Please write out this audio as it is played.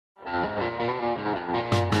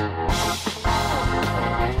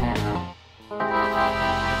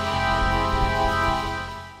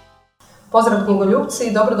Pozdrav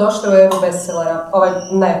knjigoljupci, dobrodošli u eru bestsellera.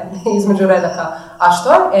 Između redaka. A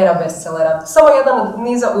što je era bestsellera? Samo jedan od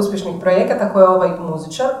niza uspješnih projekata koje ovaj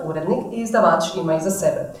muzičar, urednik i izdavač ima iza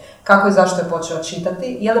sebe. Kako i zašto je počeo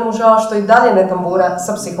čitati, je li mu žao što i dalje ne tambura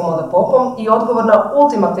sa psihomoda popom i odgovor na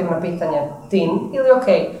ultimativno pitanje, tin ili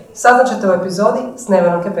ok? Saznat ćete u epizodi s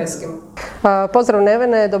Nevenom Kepeskim. Pozdrav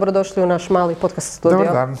Nevene, dobrodošli u naš mali podcast studio.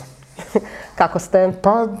 Dobar dan. Kako ste?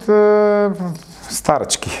 Pa,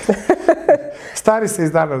 starački. Stari se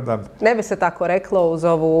iz dana u dan. Ne bi se tako reklo uz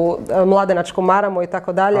ovu mladenačku maramu i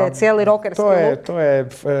tako dalje, cijeli rokerski luk. To je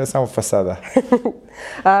samo fasada.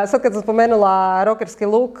 Sad kad sam spomenula rokerski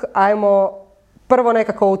luk, ajmo prvo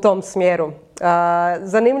nekako u tom smjeru.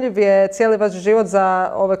 Zanimljiv je cijeli vaš život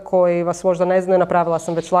za ove koji vas možda ne znaju, napravila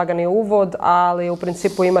sam već lagani uvod, ali u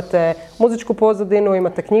principu imate muzičku pozadinu,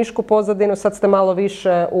 imate knjišku pozadinu, sad ste malo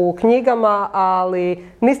više u knjigama, ali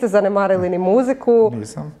niste zanemarili ni muziku.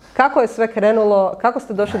 Nisam. Kako je sve krenulo, kako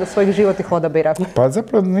ste došli do svojih životnih odabira? Pa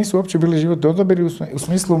zapravo nisu uopće bili životni odabiri u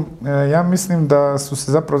smislu, ja mislim da su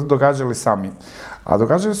se zapravo događali sami. A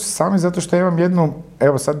događaju se sami zato što ja imam jednu,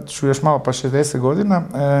 evo sad ću još malo pa 60 godina,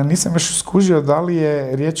 nisam još skužio da li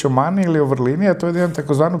je riječ o mani ili o vrlini, a to je da imam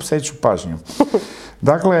takozvanu pseću pažnju.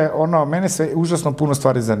 Dakle, mene se užasno puno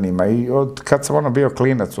stvari zanima i od kad sam bio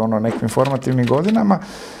klinac u nekim informativnim godinama,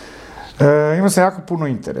 imao sam jako puno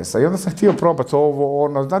interesa i onda sam htio probati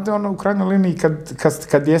ovo, znate, u krajnjoj liniji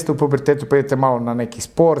kad jeste u pubertetu pa idete malo na neki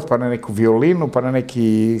sport, pa na neku violinu, pa na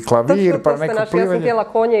neki klavir, pa na neko plivanje. Ja sam htjela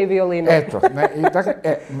konje i violinu. Eto,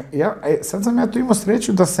 sad sam ja tu imao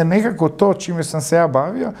sreću da se nekako to čime sam se ja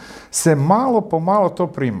bavio, se malo po malo to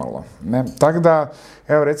primalo. Tako da,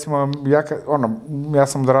 evo recimo, ja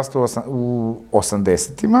sam odrastao u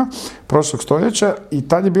 80-ima prošlog stoljeća i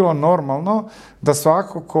tad je bilo normalno da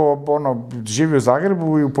svako ko živi u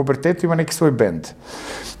Zagrebu i u pubertetu ima neki svoj bend.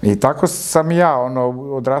 I tako sam ja,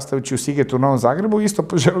 odrastajući u Sigetu u Novom Zagrebu, isto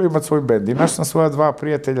poželio imati svoj bend. I našao sam svoja dva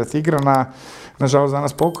prijatelja Tigrana, nažalost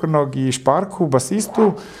danas pokojnog, i Šparku,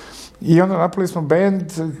 basistu. I onda napravili smo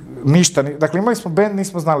bend, dakle imali smo bend,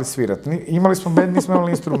 nismo znali svirati, imali smo bend, nismo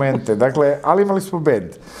imali instrumente, dakle, ali imali smo bend,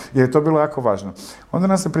 jer je to bilo jako važno. Onda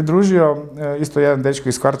nam se pridružio isto jedan dečko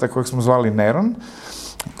iz kvarta kojeg smo zvali Neron,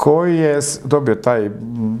 koji je dobio taj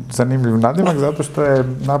zanimljiv nadimak zato što je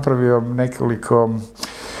napravio nekoliko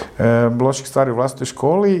loših stvari u vlastitoj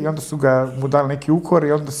školi i onda su mu dali neki ukor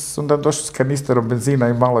i onda su došli s kanisterom benzina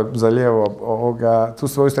i malo zalijevao tu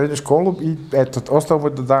svoju srednju školu i eto, ostao mu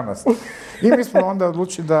do danas. I mi smo onda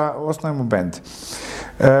odlučili da osnovimo bend.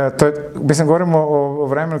 Govorimo o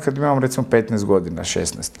vremenu kad imamo recimo 15 godina,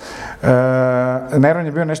 16. Neron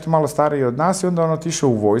je bio nešto malo stariji od nas i onda on otišao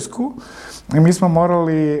u vojsku i mi smo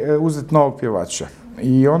morali uzeti novog pjevača.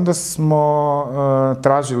 I onda smo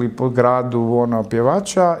tražili po gradu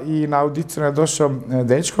pjevača i na audiciju je došao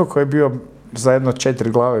dečko koji je bio za jedno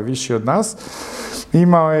 4 glave viši od nas.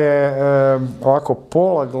 Imao je ovako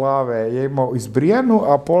pola glave je imao izbrijanu,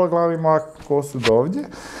 a pola glave imao kosu do ovdje.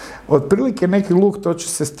 Otprilike neki luk, to će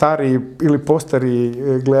se stariji ili postari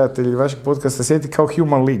gledatelji vašeg podcasta sjetiti kao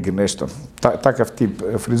Human League, nešto. Takav tip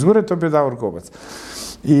frizure, to je bio Davor Gobac.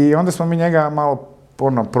 I onda smo mi njega malo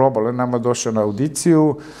probali, nama došao na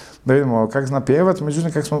audiciju da vidimo kako zna pjevat,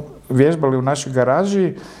 međutim kako smo vježbali u našoj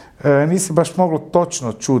garaži, nisi baš moglo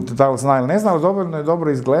točno čuti da li zna ili ne zna, ali dovoljno je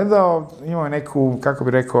dobro izgledao, imao je neku, kako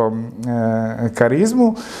bi rekao,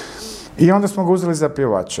 karizmu. I onda smo ga uzeli za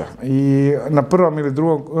pjevača. I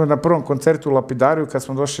na prvom koncertu u Lapidariju, kad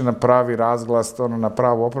smo došli na pravi razglas, na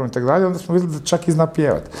pravu opremu i tako dalje, onda smo vidjeli da čak i zna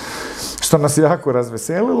pjevat. Što nas je jako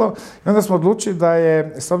razveselilo. I onda smo odlučili da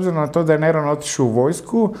je, s obzirom na to da je Neron otišao u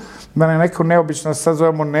vojsku, da je neko neobično, sad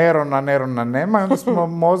zovemo Nerona, Nerona nema. I onda smo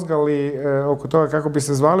mozgali oko toga kako bi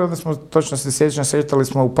se zvali. Onda smo, točno se sjećam, šetali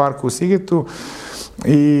smo u parku u Sigetu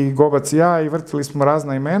i Gobac i ja i vrtili smo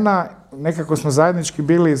razna imena. Nekako smo zajednički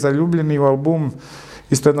bili zaljubljeni u album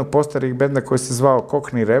isto jednog postarijeg benda koji se zvao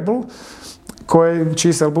Cockney Rebel,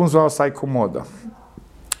 čiji se album zvao Psycho Modo.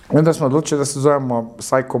 I onda smo odlučili da se zovemo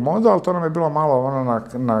Psycho Modo, ali to nam je bilo malo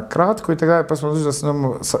na kratko i tako dalje, pa smo odlučili da se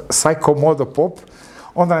zovemo Psycho Modo Pop.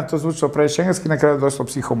 Onda nam je to zvučilo previše engleski, na kraju je došlo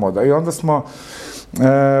Psihomoda. I onda smo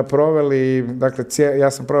proveli, dakle,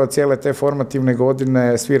 ja sam proveo cijele te formativne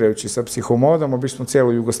godine svirajući sa Psihomodom, obišli smo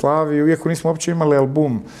cijelu Jugoslaviju, iako nismo uopće imali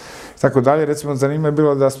album. Tako dalje, recimo, zanimljivo je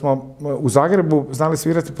bilo da smo u Zagrebu znali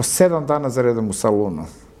svirati po 7 dana za redom u salonu.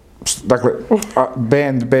 Dakle,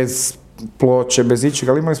 band bez ploče, bez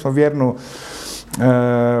ičega, ali imali smo vjernu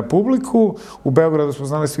publiku. U Beogradu smo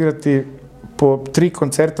znali svirati po 3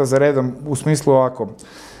 koncerta za redom, u smislu ovako.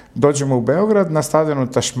 dođemo u Beograd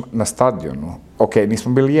na stadionu, ok,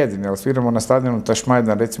 nismo bili jedini, ali sviramo na stadionu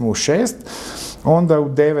Tašmajdan recimo u 6, onda u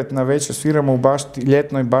 9 na večer sviramo u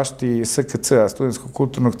ljetnoj bašti SKC-a, Studentskog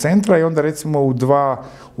kulturnog centra, i onda recimo u 2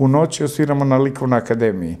 u noći osviramo na Likovnoj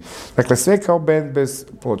akademiji. Dakle, sve kao band bez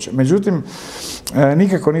ploče. Međutim,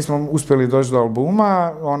 nikako nismo uspjeli doći do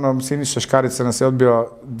albuma, Siniša Škarica nas je odbio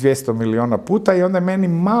 200 miliona puta i onda je meni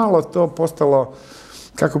malo to postalo,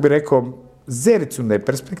 kako bi rekao, zericu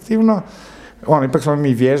neperspektivno. Ipak smo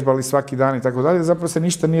mi vježbali svaki dan i tako dalje, zapravo se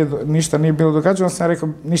ništa nije bilo događalo, sam rekao,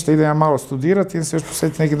 ništa, idem ja malo studirati, idem se još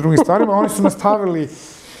posvetiti nekim drugim stvarima, oni su nastavili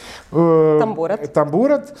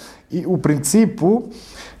tamburat i u principu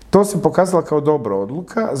to se pokazala kao dobra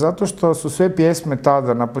odluka, zato što su sve pjesme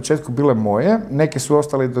tada na početku bile moje, neke su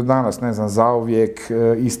ostale do danas, ne znam, Zauvijek,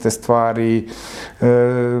 Iste stvari,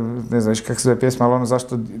 ne znam kako se zove pjesma, ali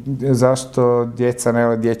zašto djeca ne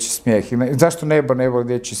vole dječji smijeh, zašto nebo ne vole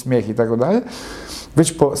dječji smijeh i tako dalje.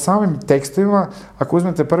 Već po samim tekstovima, ako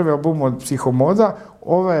uzmete prvi album od Psihomoda,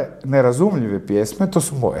 ove nerazumljive pjesme, to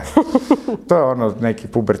su moje. To je neki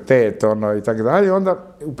pubertet, i tako dalje. Onda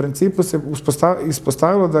u principu se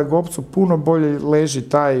ispostavilo da Gobcu puno bolje leži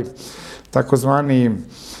taj takozvani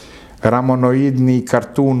ramonoidni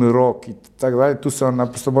cartoon rock i tako dalje. Tu se on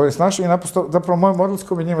naprosto bolje snašao i naprosto, zapravo moje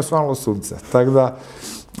modelsko mi njima svanulo sunce. Tako da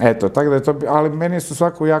je to, ali meni su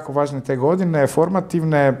svako jako važne te godine,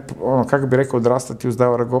 formativne, kako bi rekao, odrastati uz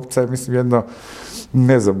Davora Gobca je, mislim, jedno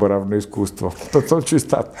nezaboravno iskustvo. To ću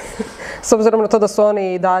istati. S obzirom na to da su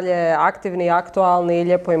oni i dalje aktivni, aktualni i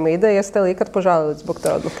lijepo im ide, jeste li ikad požalili zbog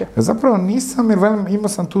te odluke? Zapravo nisam, jer imao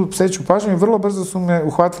sam tu pseću pažnju i vrlo brzo su me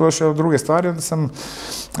uhvatili još druge stvari, onda sam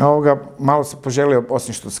malo se poželio,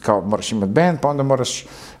 osim što kao moraš imati band, pa onda moraš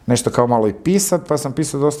nešto kao malo i pisat, pa sam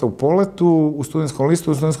pisao dosta u Poletu, u Studentskom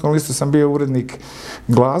listu sam bio urednik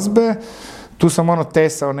glazbe, tu sam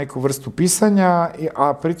tesao neku vrstu pisanja,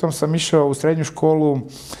 a pritom sam išao u srednju školu,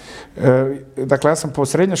 dakle ja sam po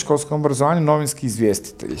srednjoškolskom obrazovanju novinski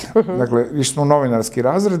izvjestitelj, dakle išli smo u novinarski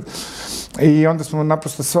razred i onda smo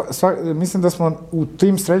naprosto, mislim da smo u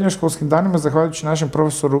tim srednjoškolskim danima, zahvaljujući našem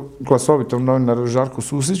profesoru glasovitom novinaru Žarku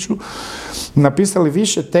Susiću, napisali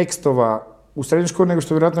više tekstova u srednjoj školi nego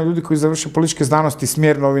što vjerojatno ljudi koji završe političke znanosti,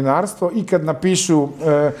 smjer novinarstvo, i kad napišu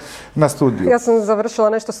na studiju. Ja sam završila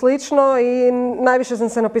nešto slično i najviše sam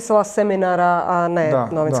se napisala seminara, a ne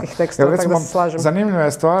novinskih tekstova, tako da se slažem. Zanimljiva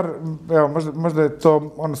je stvar, evo, možda je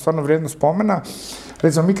to stvarno vrijedno spomena.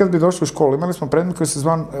 Recimo, mi kad bi došli u školu, imali smo predmet koji se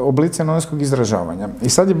zvan oblici novinskog izražavanja. I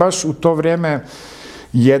sad je baš u to vrijeme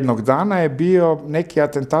jednog dana je bio neki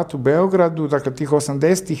atentat u Beogradu, dakle tih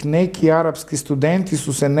 80-ih, neki arapski studenti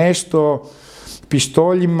su se nešto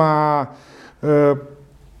pištoljima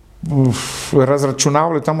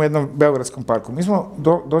razračunavali tamo u jednom beogradskom parku. Mi smo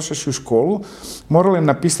došli u školu, morali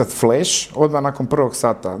napisati flash odmah nakon prvog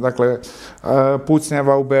sata. Dakle,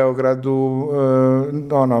 pucnjava u Beogradu,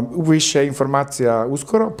 više informacija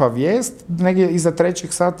uskoro, pa vijest negdje iza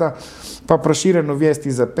 3. sata, pa proširenu vijest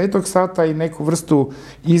iza 5. sata i neku vrstu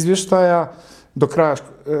izvještaja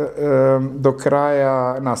do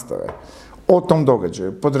kraja nastave. O tom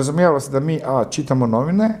događaju. Podrazumijevalo se da mi čitamo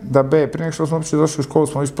novine, da prije nego što smo uopće došli u školu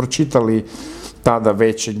smo već pročitali tada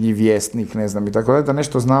Večernji, Vjesnik, ne znam i tako dalje, da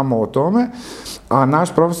nešto znamo o tome, a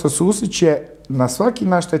naš profesor Susić je na svaki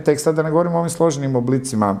naš taj tekst, sad da ne govorimo o ovim složenim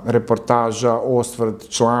oblicima, reportaža, osvrt,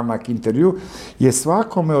 članak, intervju, je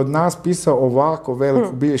svakome od nas pisao ovako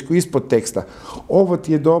veliku bilješku ispod teksta. Ovo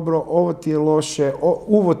ti je dobro, ovo ti je loše,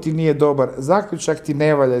 uvod ti nije dobar, zaključak ti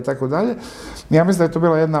ne valja i tako dalje. Ja mislim da je to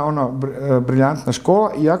bila jedna briljantna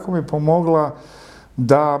škola i jako mi je pomogla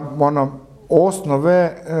da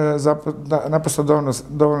osnove naprosto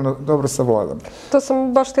dovoljno dobro savladam. To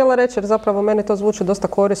sam baš htjela reći, jer zapravo meni to zvuči dosta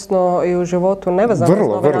korisno i u životu nevezano iz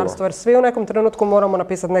novinarstva, jer svi u nekom trenutku moramo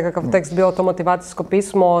napisati nekakav tekst, bilo to motivacijsko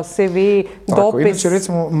pismo, CV, dopis. Inače,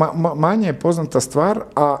 recimo, manje je poznata stvar,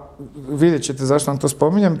 a vidjet ćete zašto vam to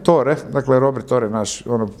spominjem, Tore, dakle Robert Tore, naš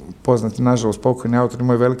poznati, nažalost, pokojni autor i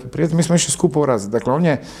moj veliki prijatelj, mi smo išli skupo u razred. Dakle, on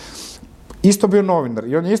je isto bio novinar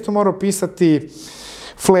i on je isto morao pisati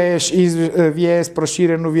flash, vijest,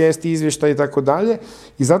 proširenu vijest, izvještaj i tako dalje.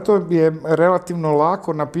 I zato je relativno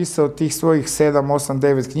lako napisao tih svojih 7, 8,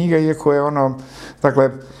 9 knjiga, iako je dakle,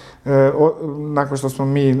 nakon što smo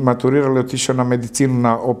mi maturirali, otišao na medicinu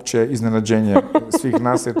na opće iznenađenje svih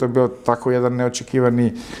nas, jer to je bio tako jedan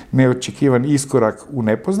neočekivan iskorak u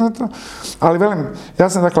nepoznato. Ali velim, ja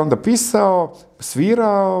sam dakle onda pisao,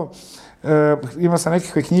 svirao, imao sam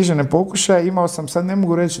nekakve književne pokušaje, imao sam, sad ne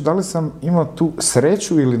mogu reći da li sam imao tu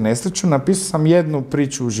sreću ili nesreću, napisao sam jednu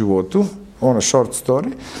priču u životu, short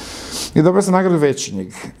story, I dobio sam nagradu Većinjeg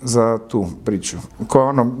za tu priču, koja je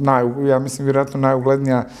ono, ja mislim, vjerojatno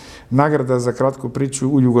najuglednija nagrada za kratku priču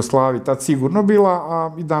u Jugoslaviji, tad sigurno bila,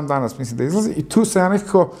 a i dan danas mislim da izlazi. I tu se ja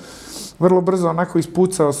nekako vrlo brzo onako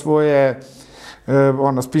ispucao svoje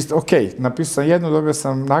napisao sam jednu, dobio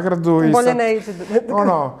sam nagradu i bolje sad, ne ići.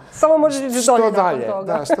 Samo možeš ići što dalje,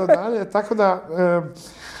 što dalje, tako da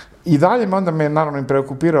i dalje onda me naravno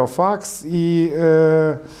preokupirao faks i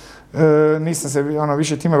nisam se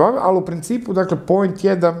više time bavio, ali u principu, dakle, point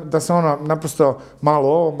je da se naprosto malo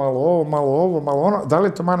ovo, da li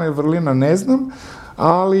je to mana ili vrlina, ne znam,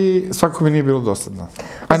 ali svako mi nije bilo dosadno.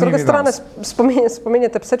 S druge strane,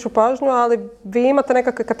 spominjete pseću pažnju, ali vi imate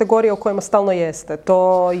nekakve kategorije u kojima stalno jeste.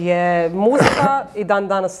 To je muzika i dan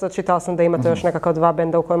danas čitala sam da imate još nekakva 2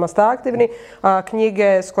 benda u kojima ste aktivni,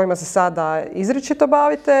 knjige s kojima se sada izričito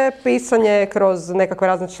bavite, pisanje kroz nekakve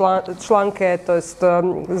razne članke, to jest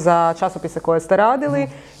za časopise koje ste radili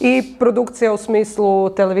i produkcija u smislu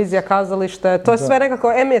televizija, kazalište, to je sve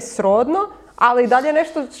nekako je srodno, ali i dalje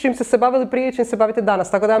nešto s čim ste se bavili prije i čim se bavite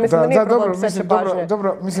danas. Tako da ja mislim da nije problem pseće pažnje.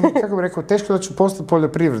 Dobro, mislim, kako bih rekao, teško da ću postati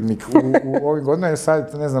poljoprivrednik u ovih godina, jer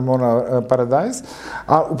sad, ne znam, paradajz.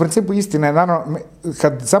 A u principu istina je, naravno,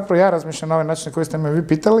 kad zapravo ja razmišljam na ovaj način na koji ste me vi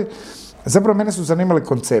pitali, zapravo mene su zanimali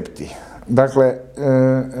koncepti. Dakle,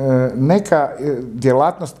 neka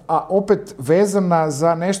djelatnost, a opet vezana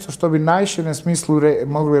za nešto što bi najširem smislu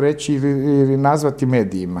mogli reći ili nazvati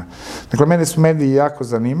medijima. Dakle, mene su mediji jako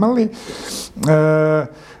zanimali.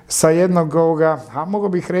 Sa jednog mogao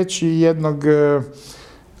bih reći jednog,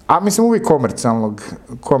 mislim uvijek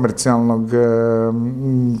komercijalnog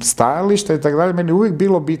stajališta i tako dalje, meni je uvijek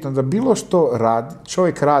bilo bitno da bilo što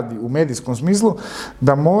čovjek radi u medijskom smislu,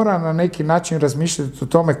 da mora na neki način razmišljati o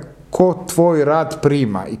tome ko tvoj rad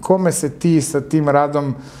prima i kome se ti sa tim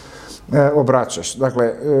radom obraćaš.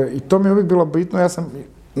 Dakle, i to mi je uvijek bilo bitno. Ja sam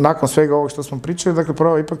nakon svega ovog što smo pričali, dakle,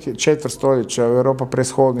 prvo ipak je 4 stoljeća u Europa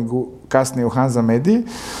Press Holdingu, kasnije u Hanza Mediji.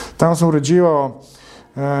 Tamo sam uređivao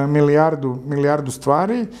milijardu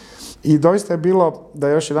stvari i doista je bilo, da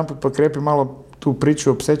još jedanput pokrepim malo tu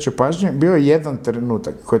priču o psećoj pažnji, bio je jedan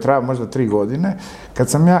trenutak koji traja možda 3 godine, kad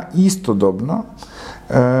sam ja istodobno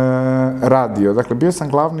radio. Dakle, bio sam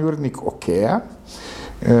glavni urednik OK-a,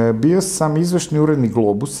 bio sam izvršni urednik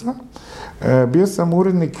Globusa, bio sam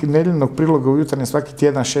urednik nedjeljnog priloga u Jutarnje svaki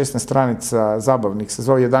tjedan, 16 stranica zabavnih, se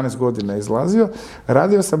zvao 11 godina izlazio.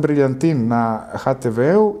 Radio sam Briljantin na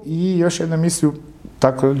HTV-u i još jednu emisiju,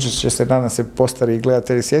 tako će se nadam se postari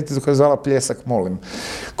gledatelji sjetiti, koja je zvala Pljesak molim,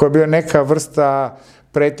 koja je bio neka vrsta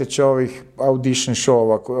preteče ovih audition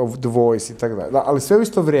show-ova, The Voice i tako dalje. Ali sve u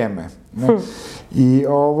isto vrijeme. Ne? I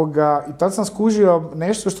tad sam skužio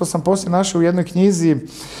nešto što sam poslije našao u jednoj knjizi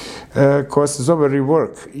koja se zove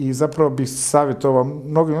Rework i zapravo bih savjetovao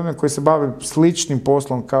mnogim ljudima koji se bave sličnim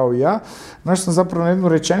poslom kao i ja. Našao sam zapravo jednu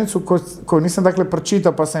rečenicu koju nisam dakle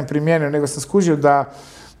pročitao pa sam je primijenio, nego sam skužio da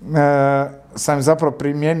sam zapravo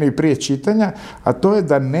primijenio i prije čitanja, a to je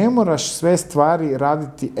da ne moraš sve stvari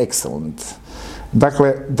raditi excellent.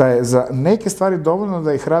 Dakle, da je za neke stvari dovoljno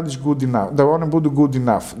da ih radiš good enough, da one budu good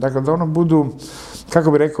enough. Dakle, da one budu,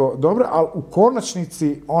 kako bi rekao, dobro, ali u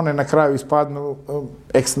konačnici one na kraju ispadnu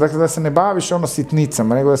excellent. Dakle, da se ne baviš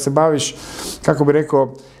sitnicama, nego da se baviš, kako bi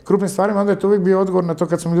rekao, krupnim stvarima. Onda je to uvijek bio odgovor na to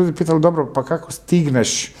kad su mi ljudi pitali, dobro, pa kako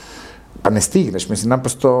stigneš? Pa ne stigneš, mislim,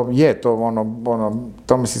 naprosto je to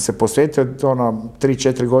tome si se posvetio,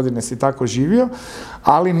 3-4 godine si tako živio,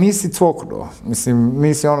 ali nisi cvoknuo, mislim,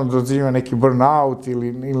 nisi doživio neki burnout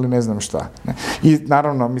ili ne znam šta. Ne? I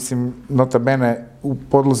naravno, mislim, nota bene, u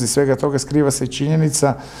podlozi svega toga skriva se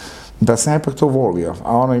činjenica da sam ja ipak to volio,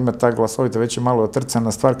 a ima ta glasovita, već je malo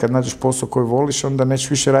otrcana stvar, kad nađeš posao koji voliš, onda nećeš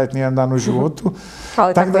više raditi nijedan dan u životu.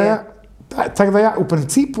 Tako da ja u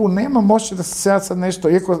principu nemam moći da se ja sad nešto,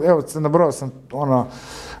 iako, evo, nabrojao sam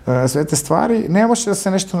sve te stvari, nemam moći da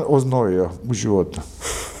se nešto oznojio u životu.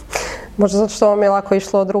 Možda zato što vam je lako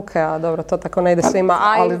išlo od ruke, a dobro, to tako ne ide svima.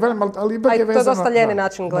 Ali ipak je vezano. To je dosta ljeni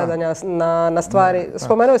način gledanja na stvari.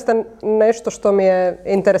 Spomenuli ste nešto što mi je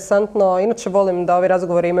interesantno, inače volim da ovi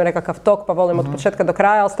razgovori imaju nekakav tok, pa volim od početka do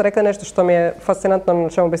kraja, ali ste rekli nešto što mi je fascinantno, na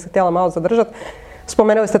čemu bih se htjela malo zadržati.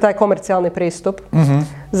 Spomenuli ste taj komercijalni pristup.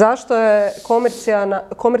 Zašto je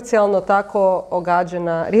komercijalno tako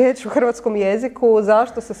ogađena riječ u hrvatskom jeziku?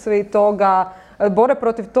 Zašto se svi toga bore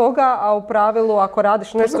protiv toga, a u pravilu ako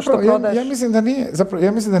radiš nešto što prodaješ...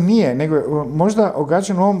 Ja mislim da nije, nego možda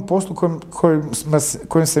ogađen u ovom poslu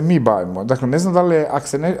kojim se mi bavimo. Dakle, ne znam da li je,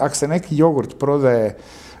 ako se neki jogurt prodaje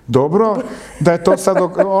dobro, da je to sad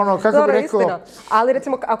ono, kako Dobro, bi rekao... Istina. Ali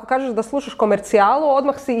recimo, ako kažeš da slušaš komercijalu,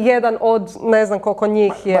 odmah si jedan od ne znam koliko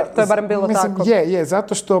njih je, to je barem bilo mislim, tako. Je,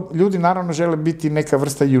 zato što ljudi naravno žele biti neka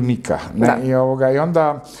vrsta unika, ne? I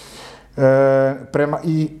onda...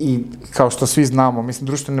 I kao što svi znamo, mislim,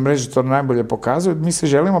 društvene mreže to najbolje pokazuju, mi se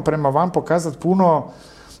želimo prema van pokazati puno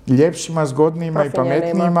ljepšima, zgodnijima i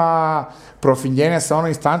pametnijima, profinjenja sa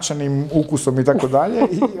onim istančanim ukusom i tako dalje.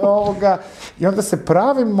 I onda se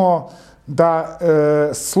pravimo da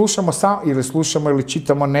slušamo ili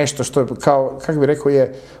čitamo nešto što je kao, kako bi rekao,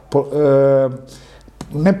 je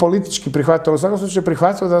ne politički prihvatljivo, ali u svakom slučaju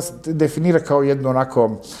prihvatljivo da se definira kao jednu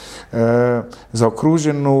onako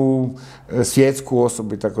zaokruženu svjetsku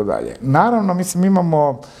osobu i tako dalje. Naravno, mislim,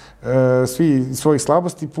 imamo svi svojih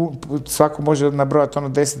slabosti, svako može nabrojati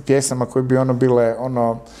 10 pjesama koje bi bile,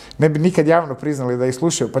 ne bi nikad javno priznali da ih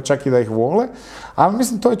slušaju, pa čak i da ih vole, ali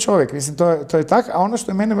mislim, to je čovjek, mislim, to je tak, a ono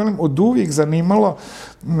što je mene, velim, od uvijek zanimalo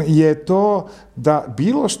je to da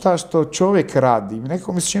bilo šta što čovjek radi,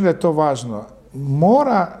 nekako mi se čini da je to važno,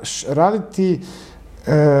 mora raditi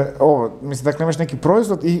mislim, dakle, imaš neki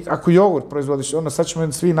proizvod i ako jogurt proizvodiš, sad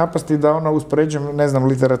ćemo svi napasti da uspoređujemo, ne znam,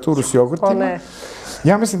 literaturu s jogurtima.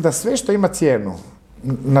 Ja mislim da sve što ima cijenu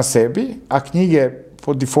na sebi, a knjige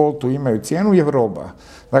po defaultu imaju cijenu, je roba.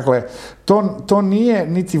 Dakle, to nije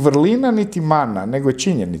niti vrlina, niti mana, nego je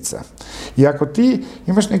činjenica. I ako ti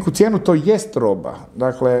imaš neku cijenu, to jest roba.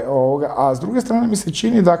 Dakle, a s druge strane mi se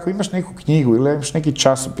čini da ako imaš neku knjigu, ili imaš neki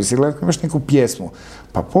časopis, ili ako imaš neku pjesmu,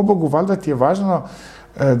 pa pobogu, valjda ti je važno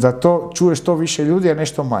da to čuješ što više ljudi, a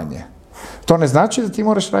nešto manje. To ne znači da ti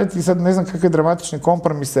moraš raditi sad ne znam kakve dramatične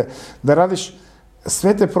kompromise, da radiš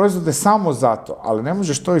sve te proizvode samo zato, ali ne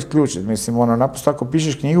možeš to isključiti. Mislim, naprosto ako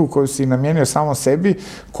pišeš knjigu koju si namijenio samo sebi,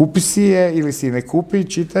 kupi si je ili si je ne kupi,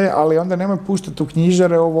 čitaj, ali onda nemoj puštati u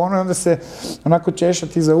knjižare onda se onako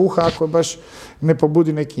češati za uha ako baš ne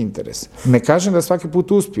pobudi neki interes. Ne kažem da svaki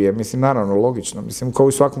put uspije, mislim, naravno, logično, mislim, kao i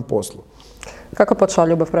u svakom poslu. Kako je počela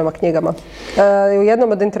ljubav prema knjigama? U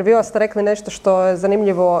jednom od intervjua ste rekli nešto što je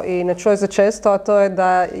zanimljivo i ne čuje se često, a to je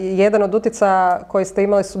da jedan od utjecaja koji ste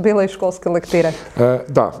imali su bile i školske lektire.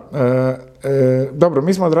 Da. Dobro,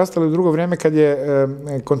 mi smo odrastali u drugo vrijeme kad je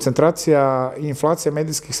koncentracija i inflacija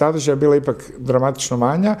medijskih sadržaja bila ipak dramatično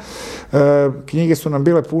manja. Knjige su nam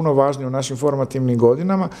bile puno važnije u našim formativnim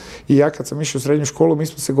godinama i ja kad sam išao u srednju školu, mi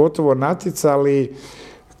smo se gotovo natjecali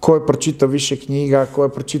ko je pročitao više knjiga, ko je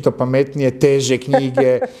pročitao pametnije, teže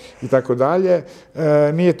knjige i tako dalje.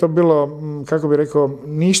 Nije to bilo, kako bih rekao,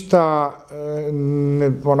 ništa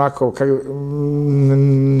onako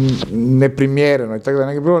neprimjereno i tako da,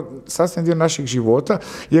 nego je bilo sasvim dio naših života,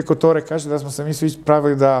 iako Tore kaže da smo se mi svi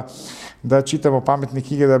pravili da čitamo pametne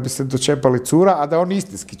knjige da bi se dočepali cura, a da on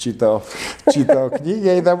istinski čitao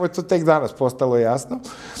knjige i da mu je to tek danas postalo jasno.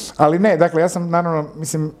 Ali ne, dakle, ja sam naravno,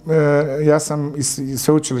 mislim, ja sam iz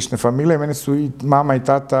sveučilišne familije, meni su i mama i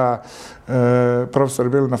tata profesori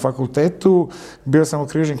bili na fakultetu, bio sam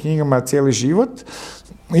okružen knjigama cijeli život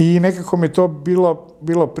i nekako mi je to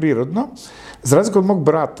bilo prirodno. Za razliku od mog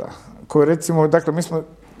brata, koji recimo, dakle, mi smo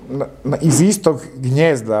iz istog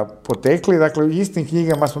gnjezda potekli, dakle u istim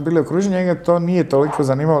knjigama smo bili okruženi, njega to nije toliko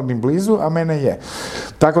zanimalo ni blizu, a mene je.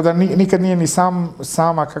 Tako da nikad nije ni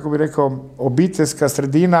sama, kako bi rekao, obiteljska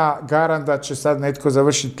sredina garant da će sad netko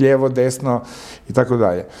završiti lijevo, desno i tako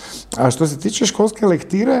dalje. A što se tiče školske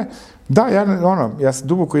lektire, da, ja se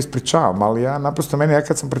duboko ispričavam, ali ja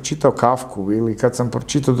kad sam pročitao Kafku ili kad sam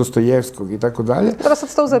pročitao Dostojevskog i tako dalje. Da, sad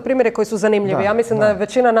ste uzeli primjere koji su zanimljivi. Ja mislim da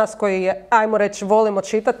većina nas koji, ajmo reći, volimo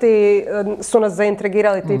čitati, su nas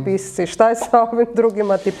zaintrigirali ti pisci. Šta je sa ovim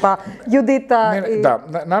drugima, tipa Judita?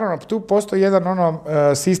 Da, naravno, tu postoji jedan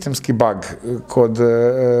sistemski bug kod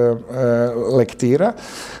lektira,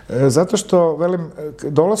 zato što, velim,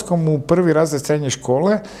 dolaskom u prvi razred srednje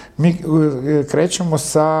škole mi krećemo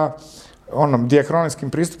sa dijakronijskim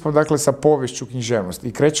pristupom, dakle sa poviješću književnosti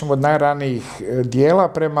i krećemo od najranijih dijela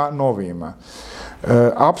prema novijima.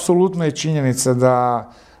 Apsolutno je činjenica da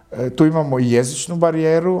tu imamo i jezičnu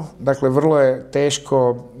barijeru, dakle vrlo je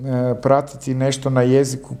teško pratiti nešto na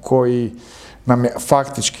jeziku koji nam je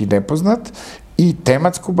faktički nepoznat, i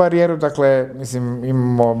tematsku barijeru, dakle, mislim,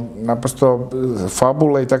 imamo naprosto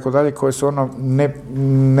fabule i tako dalje koje su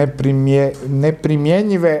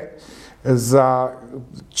neprimjenjive za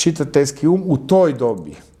čitateljski u toj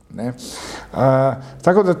dobi. Ne?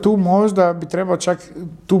 Tako da tu možda bi trebalo čak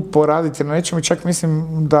tu poraditi na nečemu i čak mislim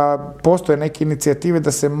da postoje neke inicijative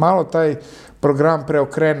da se malo taj program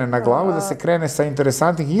preokrene na glavu, da se krene sa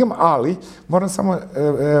interesantnim knjigama, ali moram samo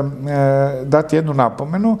dati jednu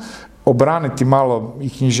napomenu, obraniti malo i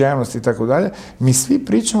književnost i tako dalje. Mi svi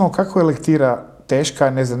pričamo kako je lektira teška,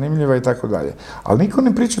 nezanimljiva i tako dalje. Ali niko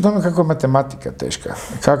ne priča o tome kako je matematika teška,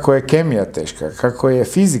 kako je kemija teška, kako je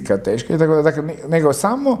fizika teška i tako dalje. Dakle, nego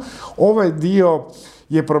samo ovaj dio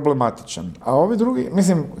je problematičan. A ovi drugi,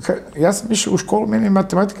 mislim, ja sam išao u školu, meni je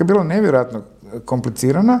matematika bila nevjerojatno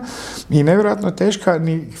komplicirana i nevjerojatno teška,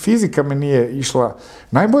 ni fizika mi nije išla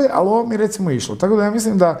najbolje, ali ovo mi recimo išlo. Tako da ja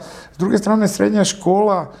mislim da, s druge strane, srednja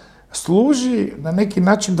škola služi na neki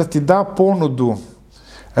način da ti da ponudu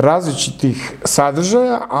različitih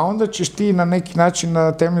sadržaja, a onda ćeš ti na neki način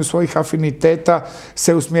na temelju svojih afiniteta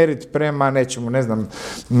se usmjeriti prema nečemu. Ne znam,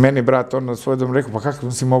 meni brat svojedobno rekao, pa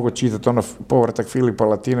kako si mogao čitati povratak Filipa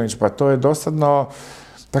Latinovića, pa to je dosadno.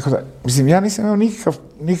 Tako da, mislim, ja nisam imao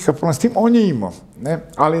nikakav problem s tim, on je imao, ne?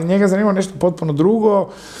 Ali njega zanimalo nešto potpuno drugo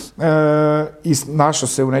i našao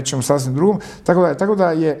se u nečemu sasvim drugom. Tako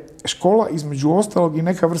da je škola između ostalog i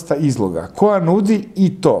neka vrsta izloga koja nudi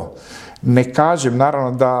i to. Ne kažem,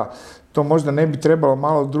 naravno, da to možda ne bi trebalo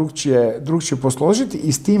malo drugčije posložiti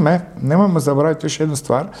i s time nemojmo zaboraviti još jednu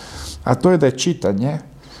stvar, a to je da je čitanje,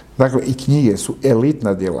 dakle i knjige su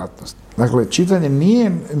elitna djelatnost. Dakle, čitanje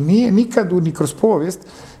nije nikad ni kroz povijest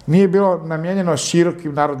nije bilo namijenjeno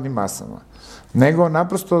širokim narodnim masama, nego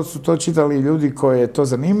naprosto su to čitali ljudi koje je to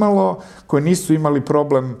zanimalo, koji nisu imali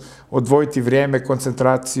problem odvojiti vrijeme,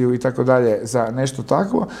 koncentraciju i tako dalje za nešto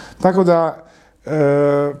takvo. Tako da,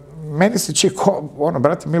 meni se čini,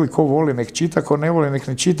 brate mili, ko voli nek čita, ko ne voli nek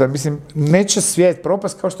ne čita. Mislim, neće svijet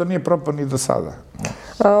propast kao što nije propao ni do sada.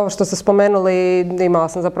 Ovo što ste spomenuli, imala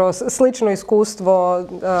sam zapravo slično iskustvo,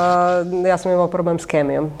 ja sam imala problem s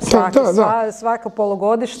kemijom. Svako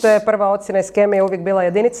polugodište, prva ocjena iz kemije je uvijek bila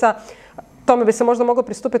jedinica. Tome bi se možda moglo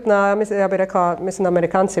pristupiti ja bih rekla, mislim da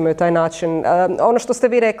Amerikanci imaju taj način. Ono što ste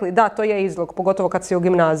vi rekli, da, to je izlog, pogotovo kad si u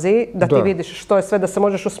gimnaziji, da ti vidiš što je sve, da se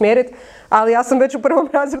možeš usmjeriti, ali ja sam već u prvom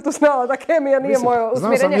razredu znala da kemija nije moje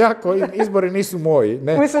usmjerenje. Znao sam jako, izbori nisu moji.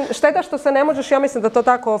 Ne. Mislim, šteta što se ne možeš, ja mislim da to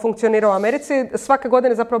tako funkcionira u Americi, svake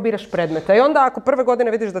godine zapravo biraš predmete. I onda ako prve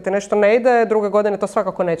godine vidiš da ti nešto ne ide, druge godine to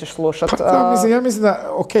svakako nećeš slušati. Ja mislim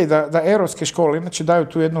da europske škole inače daju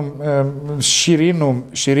tu jednu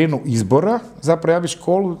širinu izbora. Zapravo ja bi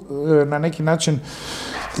školu na neki način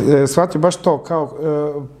shvatio baš to kao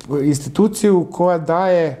instituciju koja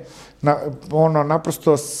daje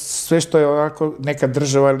naprosto sve što je onako neka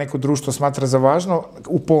država ili neko društvo smatra za važno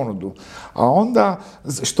u ponudu. A onda,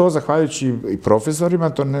 što zahvaljujući i profesorima,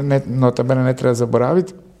 to notabene ne treba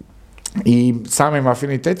zaboraviti, i samim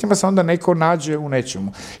afinitetima se onda neko nađe u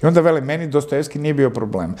nečemu. I onda vele, meni Dostojevski nije bio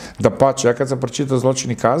problem. Dapače, ja kad sam pročitao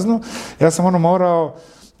Zločin i kaznu, ja sam morao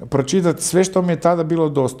pročitati sve što mi je tada bilo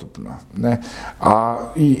dostupno. Ne?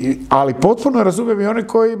 Ali potpuno razumijem i one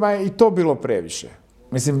kojima je i to bilo previše.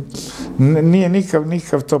 Mislim, nije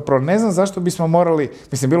nikakav to problem. Ne znam zašto bismo morali,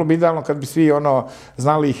 mislim, bilo bi idealno kad bi svi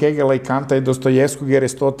znali i Hegela i Kanta i Dostojevskog i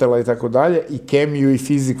Aristotela i tako dalje, i kemiju i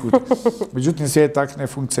fiziku. Međutim, svijet tako ne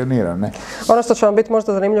funkcionira, ne? Ono što će vam biti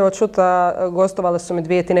možda zanimljivo čuti, gostovale su mi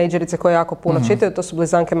dvije tinejdžerice koje jako puno čitaju, to su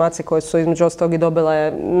blizanke Maci koje su između ostalog i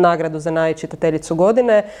dobile nagradu za najčitateljicu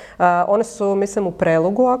godine. One su, mislim, u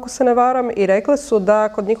Prelogu, ako se ne varam, i rekle su da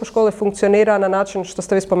kod njih u školi funkcionira na način što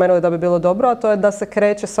ste vi spomenuli da bi bilo dobro, a to je da se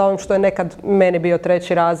kreće sa ovim što je nekad meni bio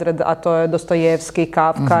 3. razred, a to je Dostojevski,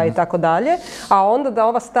 Kafka i tako dalje, a onda da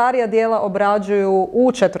ova starija djela obrađuju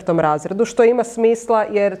u 4. razredu, što ima smisla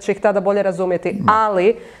jer će ih tada bolje razumjeti.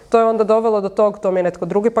 Ali to je onda dovelo do tog, to mi je netko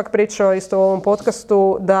drugi pak pričao isto u ovom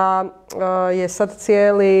podcastu, da je sad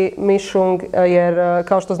cijeli mišung, jer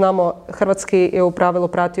kao što znamo hrvatski je u pravilu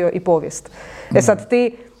pratio i povijest. Sad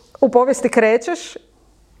ti u povijesti krećeš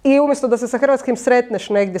i umjesto da se sa hrvatskim sretneš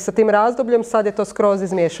negdje sa tim razdobljem, sad je to skroz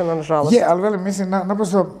izmiješano, nažalost. Je, ali mislim,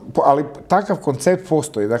 naprosto, ali takav koncept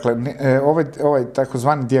postoji. Dakle, ovaj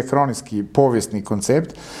takozvani dijakronijski povijesni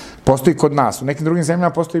koncept postoji kod nas. U nekim drugim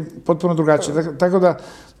zemljama postoji potpuno drugačije. Tako da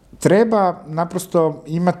treba naprosto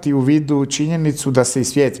imati u vidu činjenicu da se i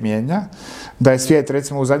svijet mijenja, da je svijet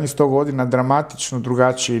recimo u zadnjih 100 godina dramatično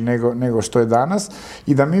drugačiji nego što je danas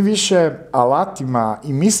i da mi više alatima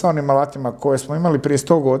i misaonim alatima koje smo imali prije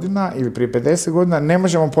 100 godina ili prije 50 godina ne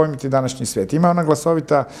možemo pojmiti današnji svijet. Ima ona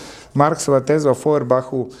glasovita Marksova teza o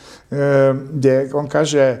Feuerbachu gdje on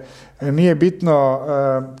kaže nije bitno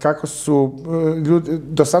kako su ljudi,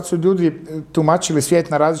 do sad su ljudi tumačili svijet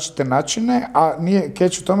na različite načine, a nije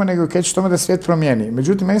keč u tome, nego keč u tome da svijet promijeni.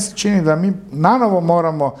 Međutim, meni se čini da mi nanovo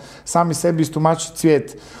moramo sami sebi istumačiti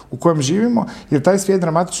svijet u kojem živimo, jer taj svijet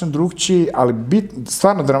dramatično drukčiji, ali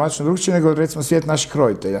stvarno dramatično drukčiji nego recimo svijet naših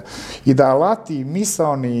roditelja. I da alati,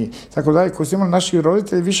 misaoni, tako dalje, koji su imali naši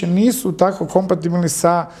roditelji, više nisu tako kompatibilni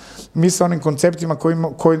sa misaonim konceptima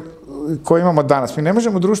koji koje imamo danas. Mi ne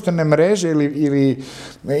možemo društvene mreže ili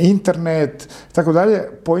internet, tako dalje,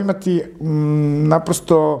 poimati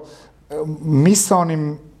naprosto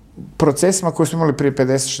misaonim procesima koje smo imali prije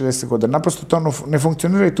 50-60 godina. Naprosto to ne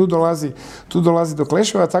funkcionira i tu dolazi do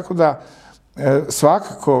kleševa, tako da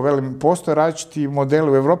svakako, velim, postoje različiti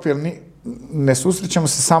modeli u Europi, jer ne susrećemo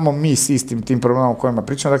se samo mi s istim tim problemom o kojima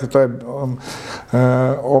pričamo, dakle to je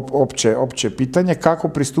opće pitanje kako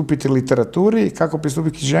pristupiti literaturi, kako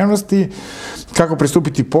pristupiti književnosti, kako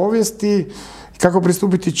pristupiti povijesti, kako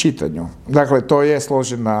pristupiti čitanju. Dakle, to je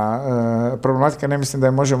složena problematika, ne mislim da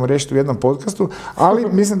je možemo riješiti u jednom podcastu,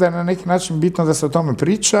 ali mislim da je na neki način bitno da se o tome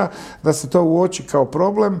priča, da se to uoči kao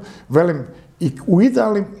problem. Velim, i u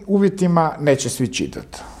idealnim uvjetima neće svi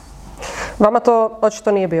čitati. Vama to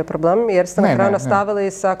očito nije bio problem, jer ste na kraju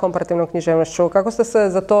nastavili sa komparativnom književnošću. Kako ste se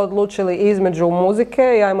za to odlučili između muzike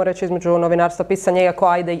i, ajmo reći, između novinarstva, pisanja, iako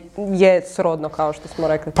ajde je srodno, kao što smo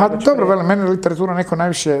rekli? Pa dobro, velim, mene literatura neko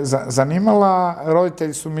najviše zanimala,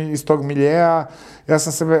 roditelji su mi iz tog miljeja, ja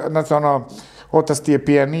sam sebe, znate, otac ti je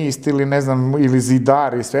pijanist ili ne znam, ili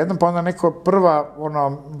zidar i svejedno, pa onda neko prva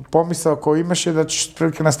pomisao koju imaš je da ćeš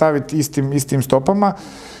prilike nastaviti istim stopama.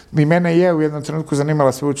 I mene je u jednom trenutku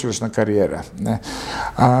zanimala sveučilišna karijera. Ne?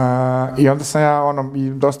 I onda sam ja i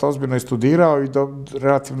dosta ozbiljno i studirao i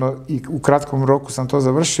relativno i u kratkom roku sam to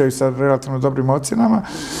završio i sa relativno dobrim ocjenama,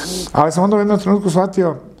 ali sam onda u jednom trenutku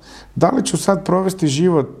shvatio da li ću sad provesti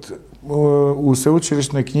život u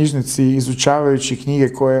sveučilišnoj knjižnici izučavajući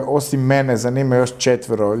knjige koje osim mene zanima još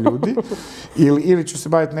 4 ljudi ili ću se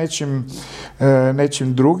baviti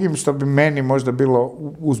nečim drugim što bi meni možda bilo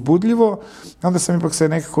uzbudljivo. Onda sam ipak se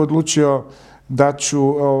nekako odlučio da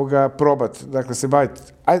ću probati, dakle se baviti,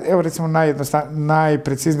 evo recimo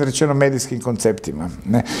najpreciznije rečeno medijskim konceptima.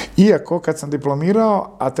 Ne? Iako kad sam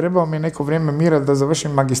diplomirao, a trebao mi je neko vrijeme mira da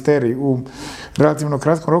završim magisterij u relativno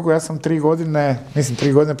kratkom roku, ja sam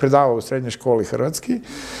 3 godine predavao u srednjoj školi hrvatski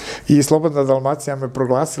i Slobodna Dalmacija me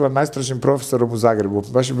proglasila najstrožim profesorom u Zagrebu.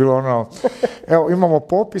 Baš je bilo evo imamo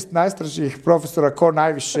popis najstrožih profesora ko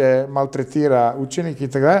najviše maltretira učenike i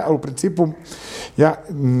tako dalje, ali u principu ja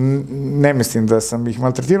ne mislim da sam ih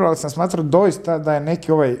maltretirao, ali sam smatrao doista da je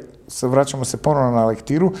neki vraćamo se ponovno na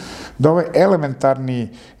lektiru, da ovaj elementarni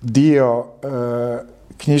dio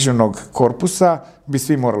književnog korpusa bi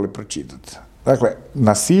svi morali pročitati. Dakle,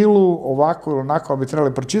 na silu, ovako ili onako bi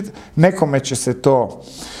trebali pročitati, nekome će se to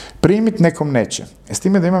primiti, nekom neće. S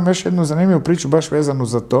time da imam još jednu zanimljivu priču baš vezanu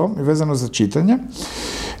za to i vezanu za čitanje.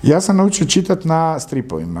 Ja sam naučio čitati na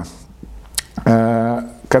stripovima.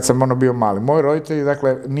 Kad sam bio mali. Moji roditelji,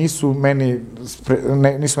 dakle, nisu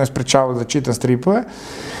me sprečavali da čitam stripove.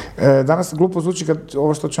 Danas glupo zvuči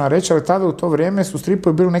ovo što ću vam reći, ali tada u to vrijeme su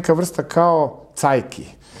stripovi bili neka vrsta kao cajki.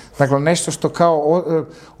 Dakle, nešto što kao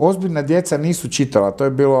ozbiljna djeca nisu čitala. To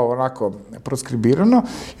je bilo onako proskribirano.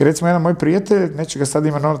 I recimo, jedan moj prijatelj, neće ga sad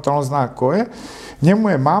imenovati, on zna ko je, njemu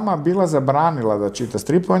je mama bila zabranila da čita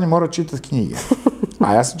stripove, on je morao čitati knjige.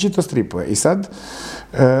 A ja sam čitao stripove. I sad,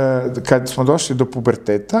 kad smo došli do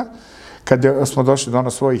puberteta, kad smo došli do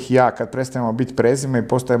svojih ja, kad prestajemo biti prezime i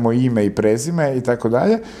postajemo ime i prezime i tako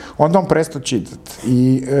dalje, onda on prestao čitati.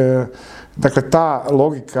 I dakle, ta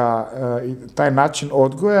logika i taj način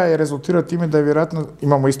odgoja je rezultirao time da je vjerojatno,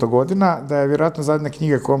 imamo isto godina, da je vjerojatno zadnja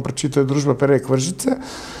knjiga koju on pročitao je Družba Pere i Kvržice,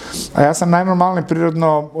 a ja sam najnormalnije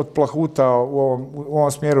prirodno odplahutao u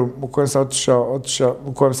ovom smjeru u kojem sam otišao,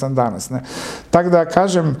 u kojem sam danas. Ne? Tako da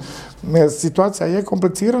kažem, situacija je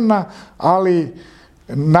komplicirana, ali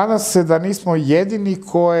nadam se da nismo jedini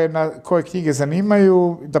koje knjige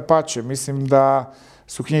zanimaju, dapače, mislim da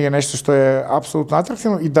su knjige nešto što je apsolutno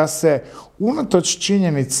atraktivno i da se unatoč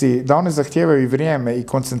činjenici da one zahtijevaju i vrijeme i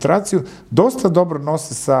koncentraciju dosta dobro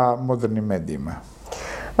nose sa modernim medijima.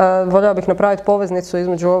 Voljela bih napraviti poveznicu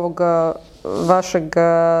između ovog vašeg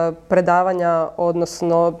predavanja,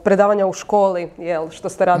 odnosno predavanja u školi, što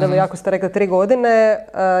ste radili, ako ste rekli 3 godine,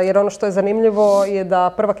 jer ono što je zanimljivo je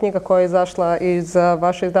da prva knjiga koja je izašla iz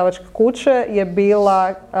vaše izdavačke kuće je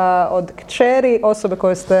bila od kćeri osobe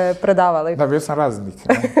koje ste predavali. Da, bio sam raznik.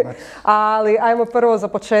 Ali ajmo prvo za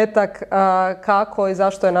početak kako i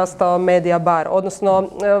zašto je nastao Media Bar, odnosno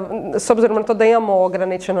s obzirom na to da imamo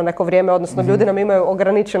ograničeno neko vrijeme, odnosno ljudi nam imaju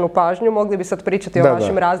ograničenu pažnju, mogli bi sad pričati o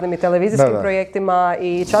vašim raznim i televizijskim svojim projektima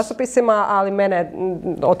i časopisima, ali mene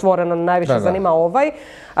otvoreno najviše zanima ovaj.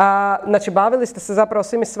 Znači, bavili ste se zapravo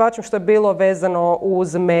svim i svačim što je bilo vezano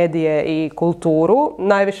uz medije i kulturu.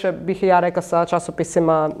 Najviše bih ja rekla sa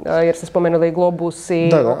časopisima, jer ste spomenuli i Globus i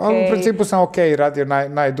da, ali u principu sam radio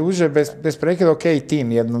najduže, bez prekida, i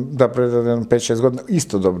Teen, jedno 5-6 godina,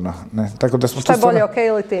 istodobno. Ne? Tako da smo šta je bolje, OK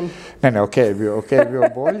ili Teen? Ne, OK je bio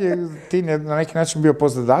bolji. Teen je na neki način bio po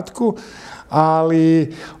zadatku,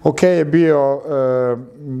 ali OK je bio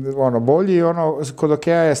bolji. Kod OK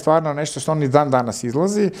je stvarno nešto što on i dan danas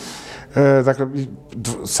izlazi. Dakle,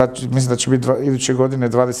 sad mislim da će biti iduće godine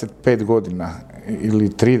 25 godina ili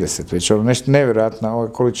 30 već, nešto nevjerojatna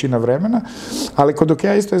količina vremena, ali kod OK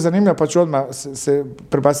isto je zanimljivo, pa ću odmah se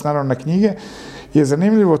prebaciti naravno na knjige, je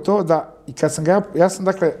zanimljivo to da i kad sam ja sam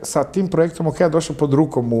dakle sa tim projektom OK došao pod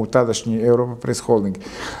rukom u tadašnji Europa Press Holding,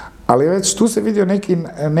 ali već tu se vidio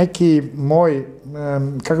neki moj,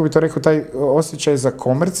 kako bi to rekao, taj osjećaj za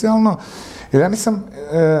komercijalno, jer ja nisam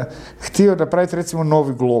htio napraviti recimo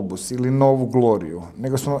novi Globus ili novu Gloriju,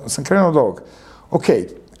 nego sam krenuo od ovog. OK,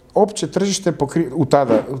 opće tržište u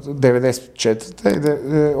tada,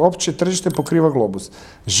 94. Opće tržište pokriva Globus.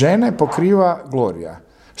 Žene pokriva Glorija.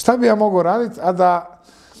 Šta bi ja mogao raditi, a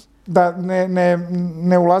da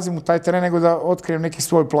ne ulazim u taj teren, nego da otkrijem neki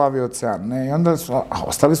svoj plavi ocean. Ne? I onda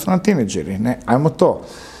ostali su nam tineđeri. Ne? Ajmo to.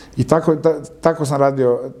 I tako sam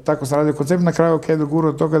radio koncept. Na kraju OK dogurao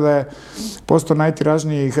od toga da je postao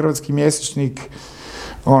najtiražniji hrvatski mjesečnik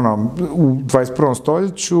u 21.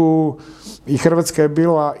 stoljeću i Hrvatska je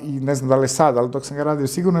bila, i ne znam da li je sad, ali dok sam ga radio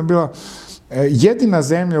sigurno je bila jedina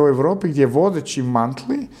zemlja u Europi gdje je vodeći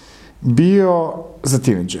mantli bio za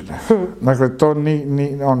tineđere. Dakle, to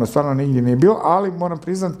stvarno nigdje nije bilo, ali moram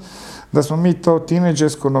priznat da smo mi to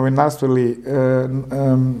tineđersko novinarstvo ili,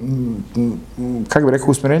 kako bih rekao,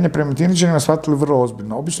 usmjerenje prema tineđerima shvatili vrlo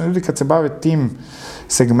ozbiljno. Obično ljudi kad se bave tim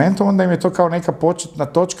segmentom, onda im je to kao neka početna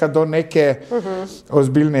točka do neke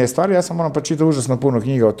ozbiljnije stvari. Ja sam moram pročitati užasno puno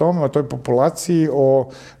knjiga o tome, o toj populaciji, o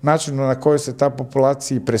načinu na koji se ta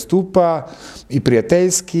populaciji prestupa i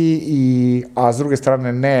prijateljski, a s druge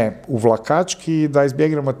strane ne uvlakački, da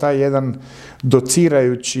izbjegnemo taj jedan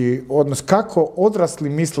docirajući odnos kako odrasli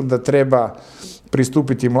misle da treba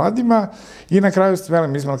pristupiti mladima i na kraju,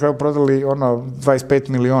 mi smo na kraju prodali 25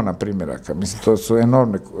 miliona primjeraka. Mislim, to su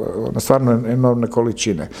stvarno enormne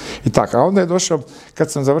količine. I tako, a onda je došao,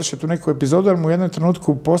 kad sam završio tu neku epizodu, ali mu u jednom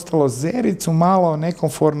trenutku postalo zericu malo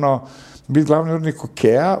nekomforno biti glavni urednik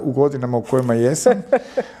OK-a u godinama u kojima jesam.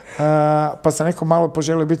 Pa sam neko malo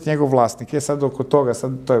poželio biti njegov vlasnik. Sad oko toga,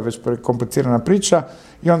 sad to je već komplicirana priča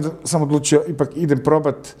i onda sam odlučio, ipak idem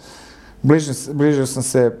probat. Bližio sam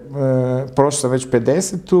se, prošao sam već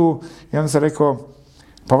 50-tu i onda sam rekao,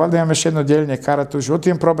 pa valjda imam još jedno dijeljenje karata u životu,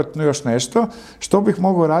 idem probati još nešto, što bih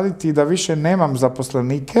mogao raditi da više nemam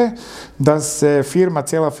zaposlenike, da se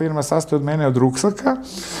cijela firma sastoji od mene od ruksaka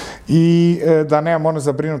i da nemam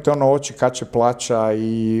zabrinuti oči kad će plaća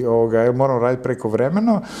i moram raditi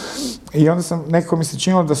prekovremeno. I onda nekako mi se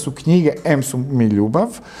činilo da su knjige, su mi ljubav,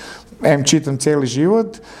 čitam cijeli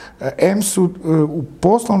život, su u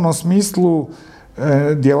poslovnom smislu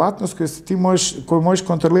djelatnost koju možeš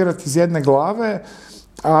kontrolirati iz jedne glave,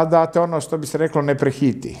 a da te što bi se reklo ne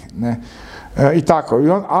prehiti. Ne? I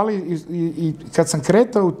tako. Ali kad sam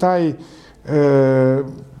kretao u taj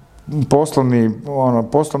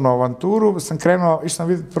poslovnu avanturu, sam krenuo, išao sam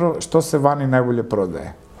vidjeti prvo što se vani najbolje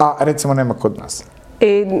prodaje. A recimo nema kod nas.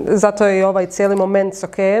 I zato je i ovaj cijeli moment s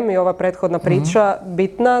OK-em i ova prethodna priča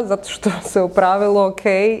bitna, zato što se u pravilu OK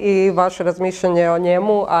i vaše razmišljanje o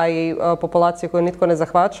njemu, a i populaciju koju nitko ne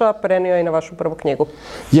zahvaća, prenio i na vašu prvu knjigu.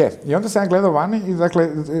 I onda sam ja gledao vani i dakle,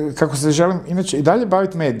 kako se želim inače i dalje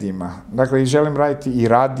baviti medijima, dakle i želim raditi i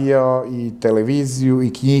radio, i televiziju,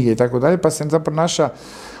 i knjige i tako dalje, pa sam zapravo naša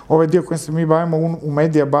ovaj dio kojim se mi bavimo u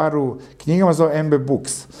Media Baru knjigama zove MB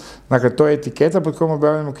Books. Dakle, to je etiketa pod kojom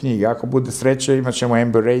objavljamo knjige. Ako bude sreće, imat ćemo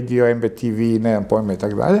MB Radio, MB TV, nemam pojma i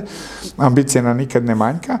tako dalje. Ambicija nam nikad ne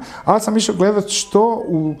manjka. Ali sam išao gledat što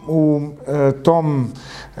u tom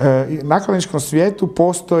nakladničkom svijetu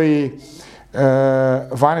postoji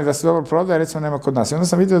vani da se dobro prodaje, recimo nema kod nas. I onda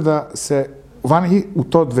sam vidio da se vani u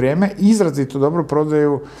to vrijeme izrazito dobro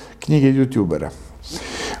prodaju knjige youtubera.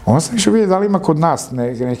 Onda sam išao vidjeti da li ima kod nas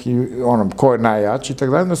neki, ko je najjači i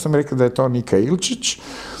tako dalje, onda sam rekao da je to Nika Ilčić.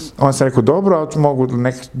 Onda sam rekao, dobro, mogu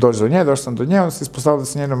doći do nje, došao sam do nje, onda se ispostavilo da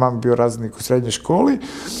sam njenoj mami bio razrednik u srednjoj školi,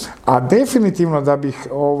 a definitivno da bih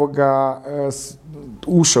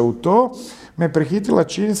ušao u to, me prehitila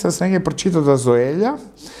činjenica da sam negdje pročitao da Zoelja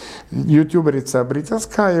youtuberica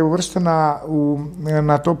britanska je uvrštena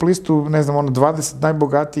na top listu, ne znam, 20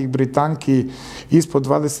 najbogatijih Britanki ispod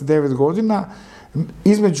 29 godina,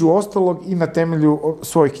 između ostalog i na temelju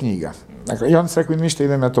svojih knjiga. Dakle, i onda se rekao, ništa,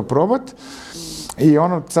 idem ja to probat. I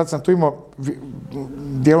sad sam tu imao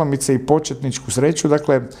djelomice i početničku sreću,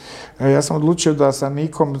 dakle, ja sam odlučio da sa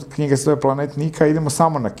Nikom, knjiga se zove Planet Nika, idemo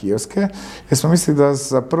samo na kioske, jer smo mislili da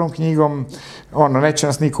sa prvom knjigom, neće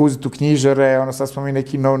nas niko uzeti u knjižare, sad smo mi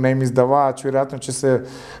neki no name izdavač, vjerojatno će se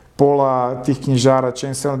pola tih knjižara, će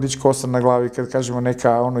im se dići kosa na glavi kad kažemo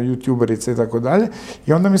neka youtuberica i tako dalje.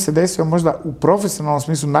 I onda mi se desio možda u profesionalnom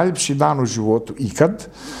smislu najljepši dan u životu ikad,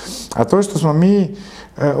 a to je što smo mi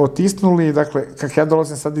otisnuli, dakle, kako ja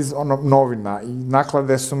dolazim sad iz novina i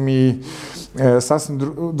naklade su mi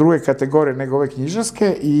sasvim druge kategorije nego ove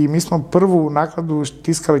knjižarske i mi smo prvu nakladu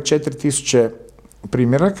tiskali 4000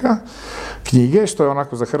 primjeraka knjige, što je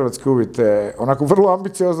onako za hrvatske uvjete, onako vrlo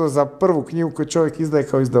ambiciozno za prvu knjigu koju čovjek izdaje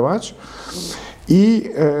kao izdavač. I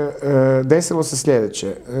desilo se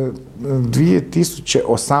sljedeće.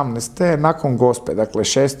 2018. nakon Gospe, dakle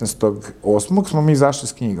 16.8. smo mi izašli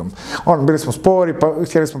s knjigom. Bili smo spori, pa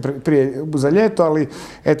htjeli smo prije za ljeto, ali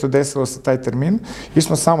eto, desilo se taj termin. Išli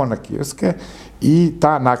smo samo na kioske i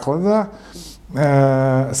ta naklada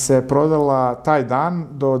se prodala taj dan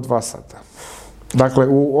do 2 sata. Dakle,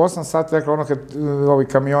 u 8 sati, dakle, kad ovi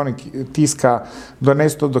kamioni tiska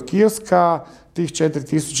donesu to do kioska, tih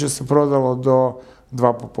 4000 se prodalo do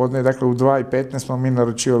 2 popodne, dakle u 2:15 smo mi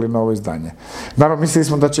naručivali novo izdanje. Naravno, mislili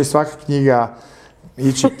smo da će svaka knjiga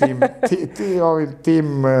ići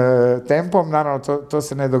tim tempom, naravno to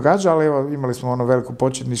se ne događa, ali evo, imali smo veliku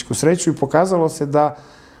početničku sreću i pokazalo se da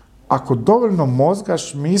ako dovoljno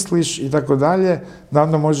mozgaš, misliš i tako dalje, da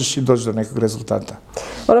onda možeš i doći do nekog rezultata.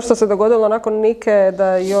 Ono što se dogodilo nakon Nike,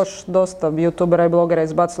 da još dosta youtubera i blogera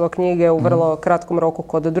izbacilo knjige u vrlo kratkom roku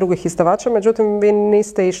kod drugih izdavača, međutim vi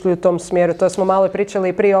niste išli u tom smjeru. To smo malo pričali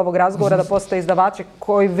i prije ovog razgovora da postoje izdavači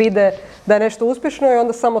koji vide da je nešto uspješno i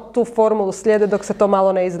onda samo tu formulu slijede dok se to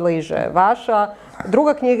malo ne izliže. Vaša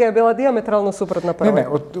druga knjiga je bila dijametralno suprotna prvoj. Ne,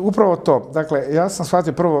 upravo to. Dakle, ja sam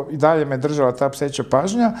shvatio prvo i dalje me držala ta pseća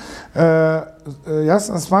pažnja. Ja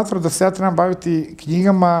sam smatrao da se ja trebam baviti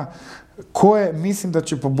knjigama koje mislim da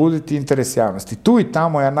će pobuditi interes javnosti. Tu i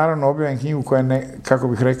tamo ja naravno objavim knjigu koja kako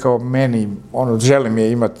bih rekao, meni, želim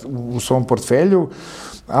je imati u svom portfelju,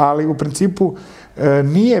 ali u principu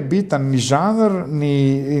nije bitan ni žanr,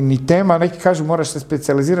 ni tema. Neki kažu moraš se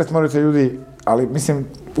specijalizirati, morate ljudi, ali mislim,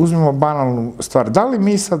 uzmimo banalnu stvar. Da li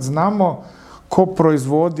mi sad znamo ko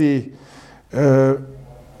proizvodi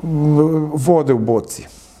vode u boci?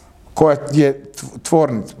 Koja je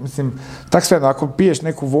tvornica? Mislim, tako svejedno, ako piješ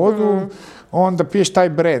neku vodu, onda piješ taj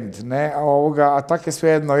brand, ne, a tako je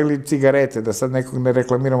svejedno, ili cigarete, da sad nekog ne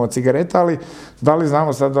reklamiramo cigareta, ali da li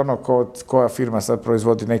znamo sad koja firma sad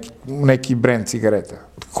proizvodi neki brand cigareta?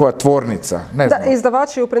 Koja tvornica? Ne znam. Da,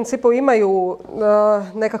 izdavači u principu imaju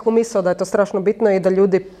nekakvu misao da je to strašno bitno i da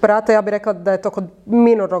ljudi prate. Ja bih rekla da je to kod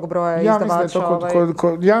minornog broja izdavača.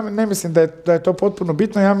 Ja ne mislim da je to potpuno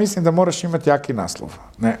bitno, ja mislim da moraš imati jaki naslov.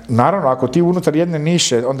 Ne? Naravno, ako ti unutar jedne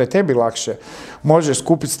niše, onda je tebi lakše. Možeš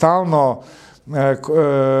skupiti stalno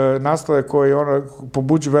naslove koji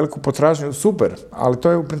pobuđuju veliku potražnju, super, ali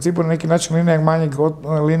to je u principu na neki način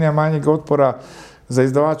linija manjeg otpora za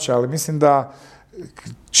izdavača, ali mislim da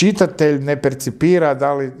čitatelj ne percipira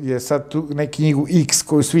da li je sad tu neki knjigu X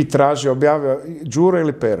koju svi traže objavio Đuro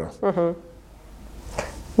ili Pero. Uh-huh.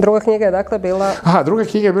 Druga knjiga je dakle bila... Druga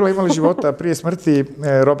knjiga je bila Ima li života prije smrti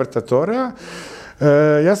Roberta Torea.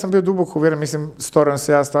 Ja sam bio duboko uvjeren, mislim, s Toreom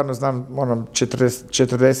se ja stvarno znam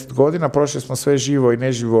 40 godina, prošli smo sve živo i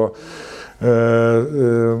neživo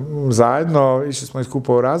zajedno, išli smo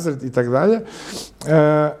iskupa u razred i tako dalje.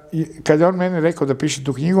 Kad je on meni rekao da piše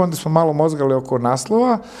tu knjigu, onda smo malo mozgali oko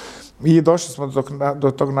naslova i došli smo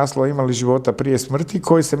do tog naslova Ima li života prije smrti,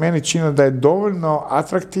 koji se meni čini da je dovoljno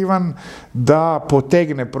atraktivan da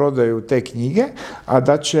potegne prodaju te knjige, a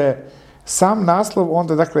da će sam naslov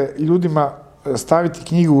onda, dakle, ljudima staviti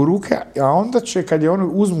knjigu u ruke, a onda će, kad je oni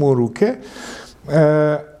uzmu u ruke,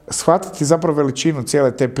 shvatiti zapravo veličinu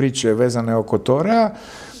cijele te priče vezane oko Torea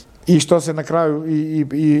i što se na kraju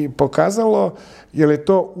i pokazalo, jer je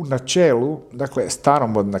to u načelu, dakle,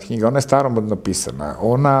 staromodna knjiga, ona je staromodno pisana,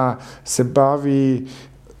 ona se bavi,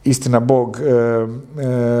 istina Bog,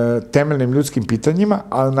 temeljnim ljudskim pitanjima,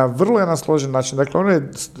 ali na vrlo je nasložen način. Dakle, ona je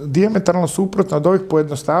dijametralno suprotna od ovih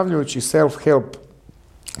pojednostavljujućih self-help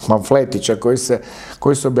pamfletića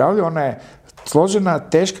koji se objavljaju. Ona je složena,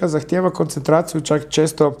 teška, zahtijeva koncentraciju, čak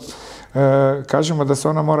često kažemo da se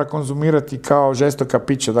ona mora konzumirati kao žestoka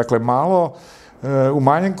pića, dakle malo, u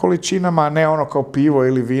manjim količinama, a ne ono kao pivo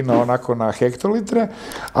ili vino onako na hektolitre,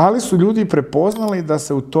 ali su ljudi prepoznali da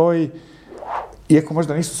se u toj, iako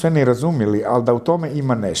možda nisu sve ni razumjeli, ali da u tome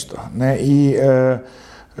ima nešto. Ne?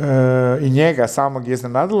 I njega samog je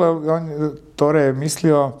iznenadilo, Tore je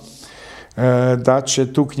mislio da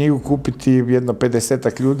će tu knjigu kupiti jedno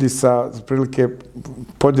 50-ak ljudi sa otprilike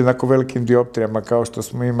podjednako velikim dioptrijama kao što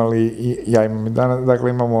smo imali i ja imam i danas,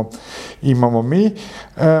 dakle imamo mi,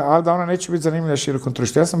 ali da ona neće biti zanimljiva širokom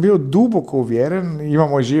tržištu. Ja sam bio duboko uvjeren,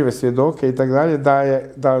 imamo i žive svjedoke i tako dalje,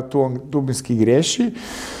 da tu on dubinski griješi.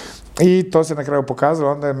 I to se na kraju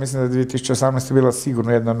pokazalo, onda mislim da je 2018. bila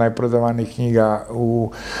sigurno jedna od najprodavanijih knjiga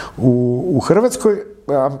u Hrvatskoj.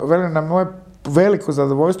 Velim, na moje veliko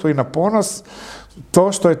zadovoljstvo i na ponos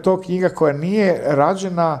to što je to knjiga koja nije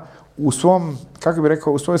rađena u svom, kako bih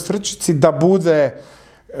rekao, u svojoj srčici da bude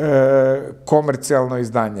komercijalno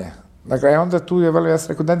izdanje. Dakle, onda tu je ja sam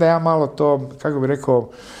rekao, da ja malo to, kako bih rekao,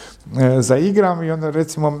 zaigram i onda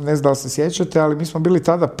recimo, ne znam da li se sjećate, ali mi smo bili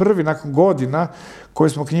tada prvi nakon godina koji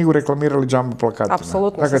smo knjigu reklamirali jumbo plakatima.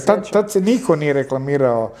 Apsolutno dakle, se sjećam. Tad se niko nije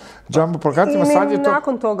reklamirao jumbo plakatima. Sad je to...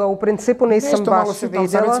 nakon toga u principu nisam baš vidjela.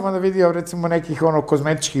 Sad recimo onda vidio recimo nekih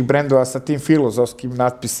kozmetičkih brendova sa tim filozofskim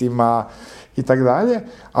natpisima i tako dalje,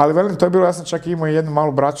 ali velim, to je bilo, ja sam čak imao jednu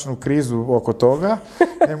malu bračnu krizu oko toga,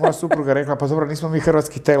 jer moja supruga rekla, pa dobro, nismo mi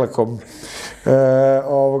Hrvatski Telekom,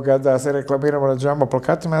 da se reklamiramo na jumbo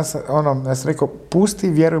plakatima, ja sam rekao, pusti,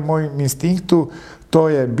 vjeruj mojem instinktu, to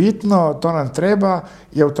je bitno, to nam treba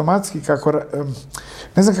i automatski kako,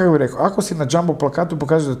 ne znam kako bih rekao, ako si na jumbo plakatu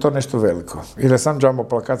pokaže da je to nešto veliko, ili je sam jumbo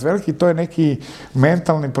plakat veliki, to je neki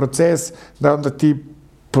mentalni proces da onda ti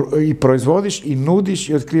i proizvodiš i nudiš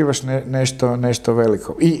i otkrivaš nešto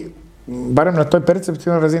veliko. I barem na toj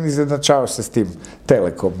perceptivnoj razini izjednačavaš se s tim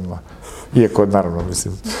telekomima. Iako, naravno,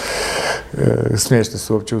 mislim, smiješne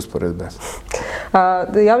su uopće usporedbe.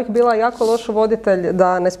 Ja bih bila jako loš voditelj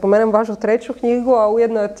da ne spomenem vašu treću knjigu, a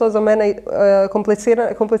ujedno je to za mene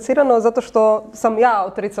komplicirano zato što sam ja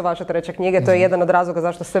autorica vaše treće knjige. To je jedan od razloga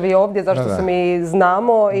zašto ste vi ovdje, zašto se mi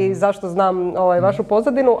znamo i zašto znam vašu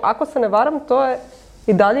pozadinu. Ako se ne varam, to je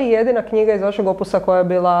i dalje jedina knjiga iz vašeg opusa koja je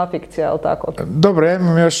bila fikcija, je li tako? Dobro, ja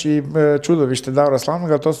imam još i Čudovište Davora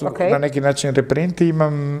Slavnoga, to su na neki način reprinti,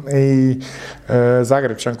 imam i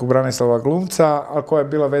Zagrebčanku Branislava Glumca, a koja je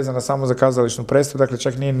bila vezana samo za kazališnu predstavu, dakle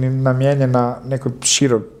čak nije ni namijenjena nekoj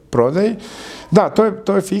široj prodaji. Da,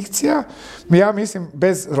 to je fikcija. Ja mislim,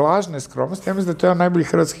 bez lažne skromnosti, ja mislim da je to jedan najboljih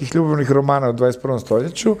hrvatskih ljubavnih romana u 21.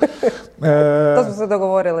 stoljeću. To smo se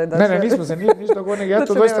dogovorili. Ne, nismo se ništa dogovorili. Ja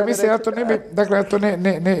to doista mislim, ja to ne bi, dakle,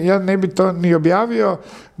 ja ne bi to ni objavio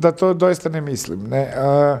da to doista ne mislim. Ne.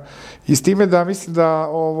 I s time da mislim da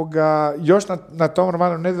još na tom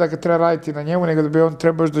romanu ne da ga treba raditi na njemu, nego da bi on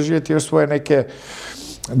trebao još doživjeti još svoje neke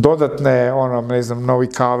dodatne, ne znam, novi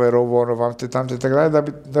cover, vamte, tamte, tako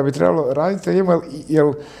dalje, da bi trebalo raditi na njemu, jer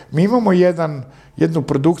mi imamo jednu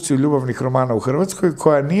produkciju ljubavnih romana u Hrvatskoj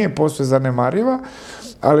koja nije posve zanemariva,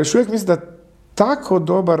 ali još uvijek mislim da tako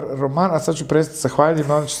dobar roman, a sad ću prestati sa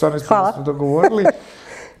hvaljenjima, ono će stvarno smo dogovorili,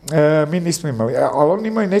 mi nismo imali. Ali oni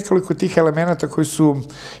imaju nekoliko tih elemenata koji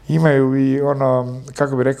imaju i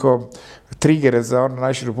kako bi rekao, trigere za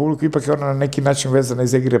najširu publiku, ipak je na neki način vezana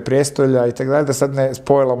iz Igre prijestolja i tako dalje, da sad ne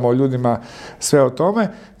spojlamo ljudima sve o tome.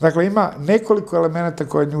 Dakle, ima nekoliko elemenata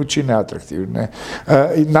koje nju čine atraktivne.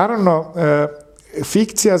 I naravno,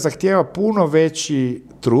 fikcija zahtijeva puno veći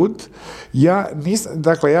trud. Ja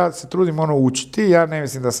se trudim učiti, ja ne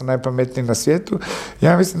mislim da sam najpametniji na svijetu,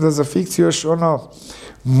 ja mislim da za fikciju još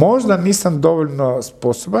možda nisam dovoljno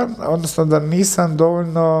sposoban, odnosno da nisam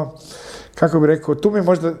dovoljno, kako bih rekao, tu mi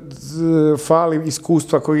možda fali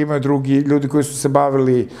iskustva koje imaju drugi ljudi koji su se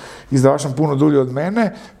bavili izdavačom puno dulje od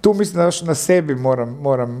mene. Tu mislim da još na sebi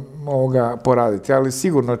moram poraditi, ali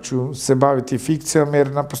sigurno ću se baviti fikcijom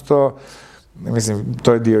jer naprosto, mislim,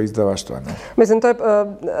 to je dio izdavaštva. Ne? Mislim, to je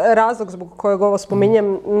razlog zbog kojeg ovo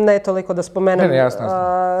spominjem, ne toliko da spomenem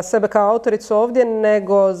sebe kao autoricu ovdje,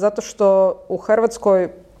 nego zato što u Hrvatskoj,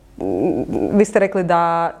 vi ste rekli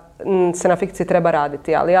da se na fikciji treba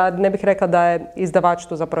raditi, ali ja ne bih rekla da je izdavač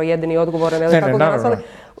tu zapravo jedini odgovoran.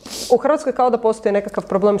 U Hrvatskoj kao da postoji nekakav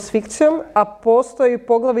problem s fikcijom, a postoji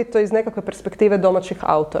poglavito iz nekakve perspektive domaćih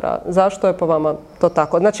autora. Zašto je po vama to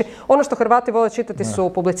tako? Znači, ono što Hrvati vole čitati su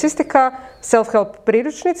publicistika, self-help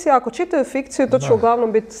priručnici, a ako čitaju fikciju, to će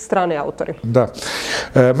uglavnom biti strani autori. Da.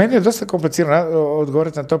 Meni je dosta komplicirano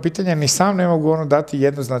odgovoriti na to pitanje, ni sam ne mogu dati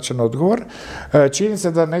jednoznačan odgovor. Čini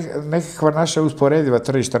se da nekakva naša usporediva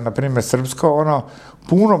tržišta, na primjer srpsko,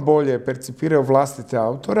 puno bolje percipiraju vlastite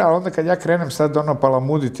autore, ali onda kad ja krenem sad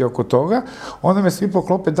palamude ponuditi oko toga, onda me svi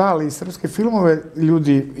poklope, da, ali i srpske filmove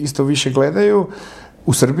ljudi isto više gledaju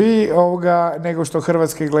u Srbiji nego što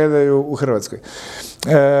hrvatske gledaju u Hrvatskoj.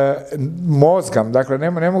 Mozgam, dakle,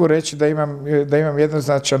 ne mogu reći da imam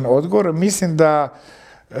jednoznačan odgovor. Mislim da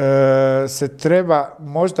se treba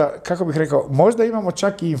možda, kako bih rekao, možda imamo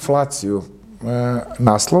čak i inflaciju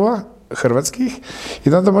naslova hrvatskih i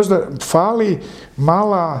da onda možda fali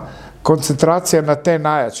mala koncentracija na te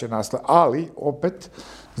najjače naslove. Ali, opet,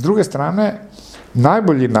 s druge strane,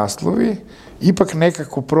 najbolji naslovi ipak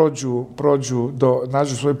nekako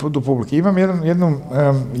nađu svoj put do publike. Imam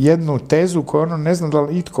jednu tezu koju ne znam da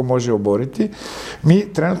li itko može oboriti.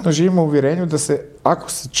 Mi trenutno živimo u uvjerenju da se,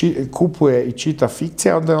 ako se kupuje i čita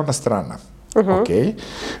fikcija, onda je ona strana. Okay.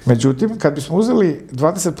 Međutim, kad bismo uzeli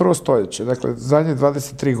 21. stoljeće, dakle zadnje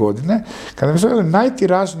 23 godine, kada bismo uzeli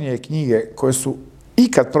najtiražnije knjige koje su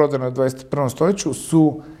ikad prodane u 21. stoljeću,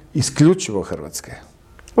 su isključivo hrvatske.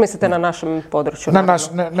 Mislite na našem području? Na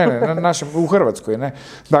našem, u Hrvatskoj, ne.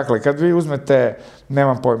 Dakle, kad vi uzmete,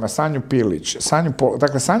 nemam pojma, Sanju Pilić,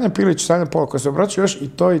 Sanja Pilić, Sanja Pola, koja se obraća još i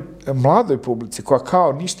toj mladoj publici, koja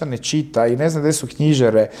kao ništa ne čita i ne zna gdje su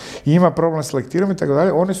knjižare i ima problem s lektirom i tako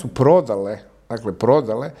dalje, one su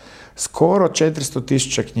prodale skoro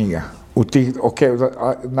 400.000 knjiga.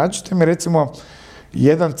 Nađite mi recimo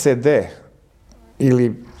jedan CD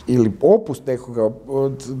ili opus nekoga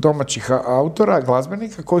od domaćih autora,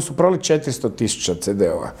 glazbenika, koji su prodali 400.000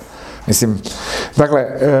 CD-ova. Mislim, dakle,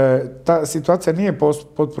 ta situacija nije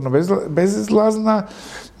potpuno bezizlazna.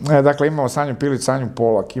 Dakle, imamo Sanju Pilić, Sanju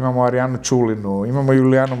Polak, imamo Arijanu Čulinu, imamo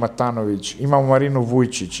Julijanu Matanović, imamo Marinu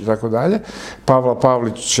Vujčić i tako dalje, Pavla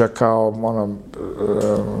Pavlića kao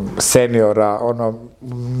seniora,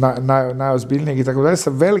 najozbiljnijeg i tako dalje, sa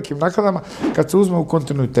velikim nakladama kad se uzme u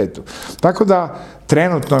kontinuitetu. Tako da,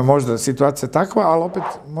 trenutno je možda situacija takva, ali opet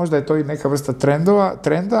možda je to i neka vrsta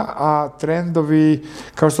trenda, a trendovi,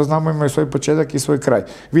 kao što znamo, imaju svoj početak i svoj kraj.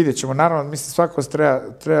 Vidjet ćemo, naravno, mislim, svako se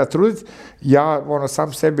treba truditi. Ja,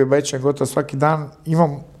 sam sebi obećam gotovo svaki dan,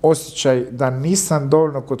 imam osjećaj da nisam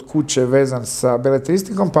dovoljno kod kuće vezan sa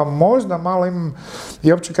beletristikom, pa možda malo imam,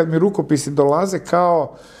 i uopće kad mi rukopisi dolaze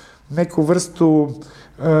kao neku vrstu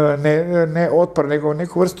ne otpor, nego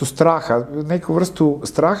neku vrstu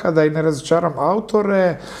straha da i ne razočaram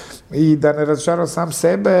autore i da ne razočaram sam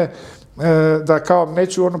sebe, da kao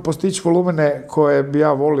neću postići volumene koje bi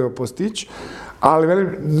ja volio postići, ali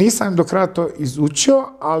velim, nisam do kraja to izučio,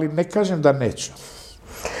 ali ne kažem da neću.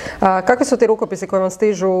 Kakvi su ti rukopisi koji vam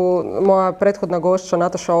stižu? Moja prethodna gošća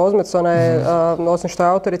Nataša Ozmec, ona je, osim što je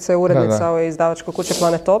autorica i urednica ove izdavačke kuće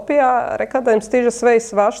Planetopija, rekla da im stiže sve i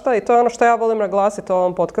svašta i to je ono što ja volim naglasiti u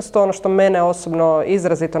ovom podcastu, ono što mene osobno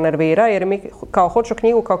izrazito nervira, jer mi kao Hoću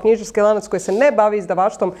knjigu, kao knjižarski lanac koji se ne bavi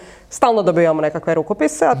izdavaštvom, stalno dobijamo nekakve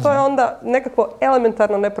rukopise, a to je onda nekakvo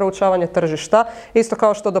elementarno neproučavanje tržišta, isto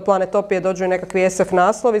kao što do Planetopije dođu i nekakvi SF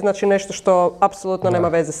naslovi, znači nešto što apsolutno nema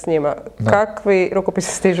veze s njima. Kakvi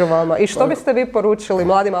rukopisi stižu vama? I što biste vi poručili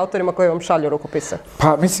mladim autorima koji vam šalju rukopise?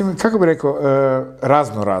 Pa, mislim, kako bih rekao,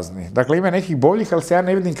 razni. Dakle, ima nekih boljih, ali se ja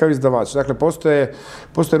ne vidim kao izdavač. Dakle,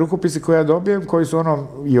 postoje rukopisi koje ja dobijem, koji su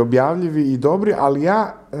i objavljivi i dobri, ali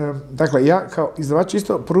ja kao izdavač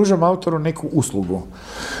isto pružam autoru neku uslugu.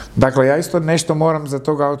 Dakle, ja isto nešto moram za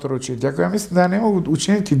tog autora učiniti. Ako ja mislim da ja ne mogu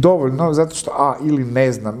učiniti dovoljno, zato što ili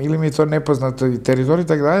ne znam, ili mi je to nepoznato i teritorij i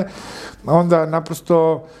tako dalje, onda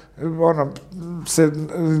naprosto se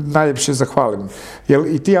najljepše zahvalim. Jer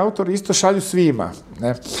i ti autori isto šalju svima.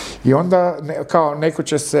 Ne? I onda kao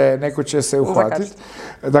neko će se uhvatiti.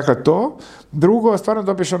 Dakle, to. Drugo, stvarno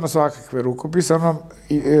dobiješ svakakve rukopise,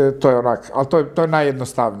 to je ali to je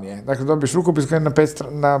najjednostavnije. Dakle, dobiješ rukopis koji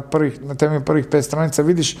na temelju prvih 5 stranica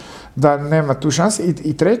vidiš da nema tu šanse.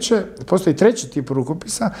 I treće, postoji treći tip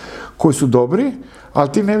rukopisa koji su dobri,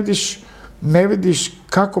 ali ti ne vidiš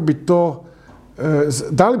kako bi to,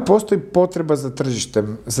 da li postoji potreba za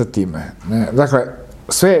tržištem za time. Ne? Dakle,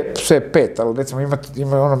 sve je 5, ali recimo ima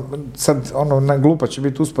glupa će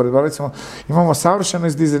biti usporedba, ali recimo imamo savršeno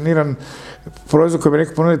izdizajniran proizvod koji bi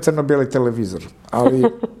neko ponuditi crno-bijeli televizor, ali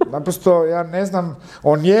naprosto ja ne znam,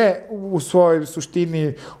 on je u svojoj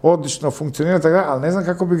suštini odlično funkcionira, ali ne znam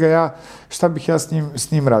kako bi šta bih ja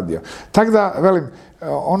s njim radio. Tako da, velim,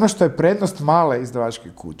 ono što je prednost male izdavačke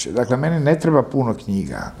kuće, dakle, meni ne treba puno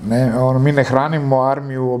knjiga, mi ne hranimo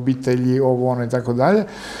armiju, obitelji, i tako dalje,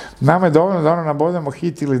 nama je dovoljno da nabodemo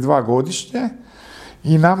hit ili 2 godišnje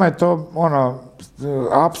i nama je to,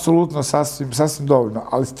 apsolutno sasvim dovoljno,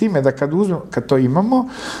 ali s time da kad to imamo,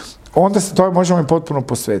 onda se to možemo i potpuno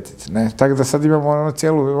posvetiti, ne? Tako da sad imamo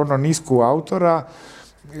cijelu nisku autora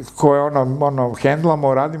koje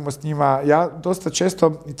hendlamo, radimo s njima. Ja dosta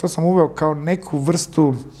često, i to sam uveo kao neku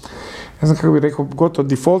vrstu, ne znam kako bih rekao, gotovo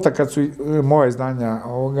defaulta kad su moje izdanja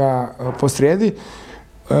posrijedi,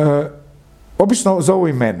 obično zovu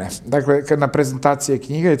i mene. Dakle, kad na prezentacije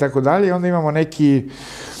knjiga i tako dalje, onda imamo neki,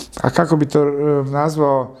 a kako bi to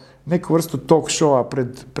nazvao, neku vrstu talk showa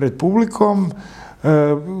pred publikom.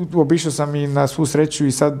 Obišao sam i na svu sreću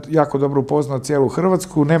i sad jako dobro upoznao cijelu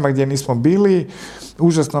Hrvatsku, nema gdje nismo bili,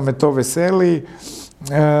 užasno me to veseli.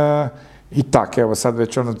 I tak, evo sad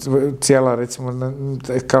već cijela, recimo,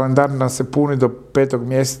 kalendar nam se puni do 5.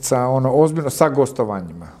 mjeseca, ozbiljno sa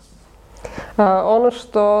gostovanjima. Ono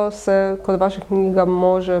što se kod vaših knjiga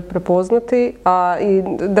može prepoznati, i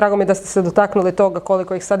drago mi je da ste se dotaknuli toga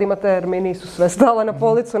koliko ih sad imate, jer mi nisu sve stale na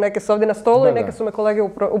policu, neke su ovdje na stolu i neke su me kolege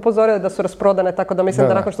upozorili da su rasprodane, tako da mislim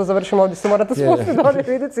da nakon što završimo ovdje se morate spustiti da ovdje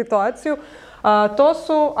vidjeti situaciju. To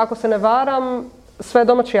su, ako se ne varam, sve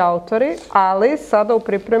domaći autori, ali sada u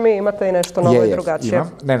pripremi imate i nešto novo i drugačije.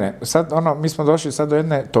 Imam. Ne, sad mi smo došli sad do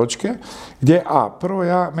jedne točke gdje, prvo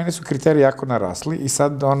meni su kriteriji jako narasli i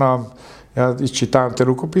sad ja iščitavam te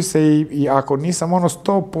rukopise i ako nisam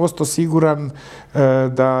 100% siguran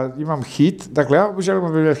da imam hit, dakle ja želim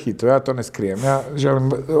objavljati hitove, ja to ne skrijem, ja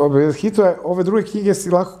želim objavljati hitove, ove druge knjige si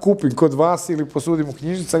lako kupim kod vas ili posudim u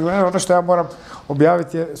knjižnicama, gledam, ono što ja moram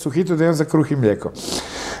objaviti su hitove da imam za kruh i mlijeko.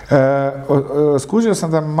 Skužio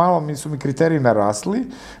sam da malo su mi kriteriji narasli,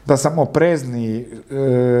 da sam oprezniji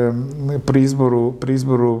pri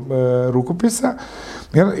izboru rukopisa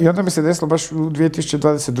i onda mi se desilo baš u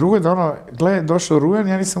 2022. da došao rujan,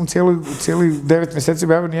 ja nisam u cijeli 9 mjeseci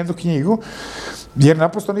objavio nijednu knjigu, jer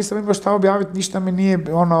naprosto nisam imao šta objaviti, ništa mi nije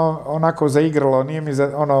onako zaigralo, nije mi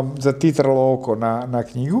zatitralo oko na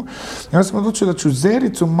knjigu. I onda sam odlučio da ću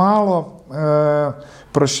zericu malo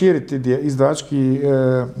proširiti izdavački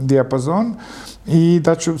dijapazon i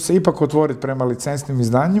da ću se ipak otvoriti prema licencnim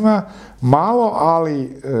izdanjima, malo,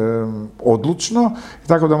 ali odlučno,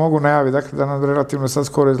 tako da mogu najaviti, dakle, da nam relativno sad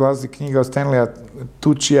skoro izlazi knjiga od Stanleya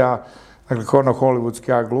Tuccija, dakle,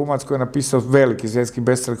 hollywoodski glumac koji je napisao veliki svjetski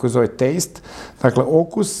bestseller koji zove Taste, dakle,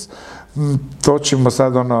 okus. To ćemo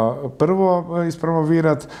sad prvo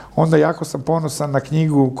ispromovirati, onda jako sam ponosan na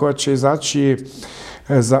knjigu koja će izaći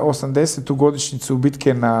za 80. godišnjicu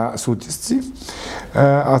bitke na Sutjesci,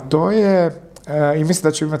 a to je, i mislim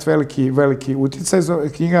da će imati veliki utjecaj,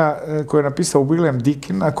 knjiga koju je napisao William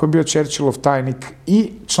Deakin, a koji je bio Churchillov tajnik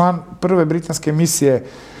i član prve britanske misije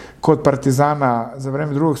kod partizana za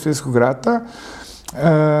vrijeme Drugog svjetskog rata,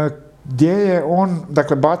 gdje je on,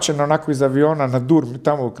 dakle, bačen onako iz aviona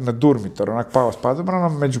tamo na Durmitor, onak pao s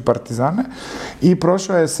padobranom među partizane i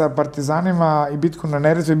prošao je sa partizanima i bitku na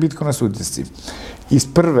Neretvi i bitku na Sutjesci.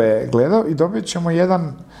 Iz prve je gledao i dobit ćemo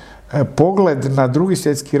jedan pogled na Drugi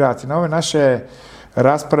svjetski rat i na ove naše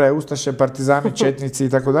rasprave, ustaše, partizani, četnici i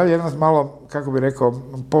tako dalje, jedan malo, kako bi rekao,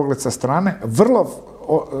 pogled sa strane, vrlo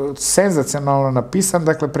senzacionalno napisan,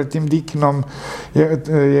 dakle, pred tim Dickinom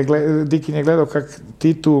Dickin je gledao kak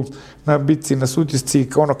Titu na bitci na Sutjesci,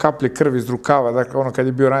 kaplje krvi iz rukava, dakle, kad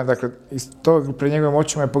je bio ranjen, dakle, pred njegovim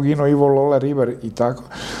očima je poginuo Ivo Lola Ribar i tako.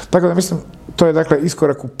 Tako da mislim, to je, dakle,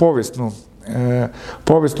 iskorak u povijesnu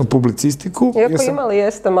publicistiku. Iako imali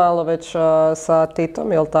jeste malo već sa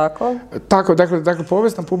Titom, jel tako? Tako, dakle,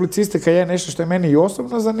 povijesna publicistika je nešto što je meni i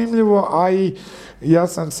osobno zanimljivo, a i ja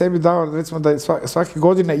sam sebi dao, recimo, da svake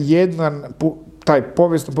godine taj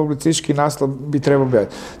povijesno publicistički naslov bi trebao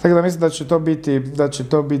biti. Tako da mislim da će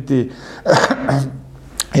to biti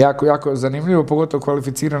jako zanimljivo, pogotovo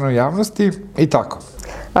kvalificiranoj javnosti i tako.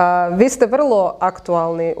 Vi ste vrlo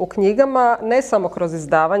aktualni u knjigama, ne samo kroz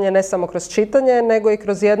izdavanje, ne samo kroz čitanje, nego i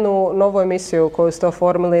kroz jednu novu emisiju koju ste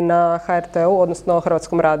oformili na HRT-u, odnosno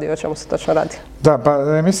Hrvatskom radiju, o čemu se točno radi. Da,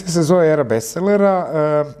 pa emisija se zove Era bestsellera.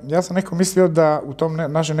 Ja sam mislio da u tom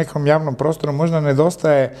našem nekom javnom prostoru možda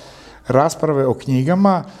nedostaje rasprave o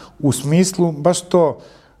knjigama u smislu baš to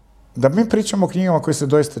da mi pričamo o knjigama koje se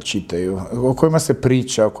doista čitaju, o kojima se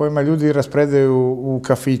priča, o kojima ljudi raspredaju u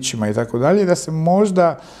kafićima i tako dalje, da se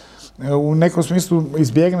možda u nekom smislu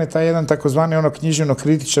izbjegne taj jedan takozvani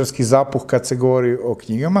književno-kritičarski zapuh kad se govori o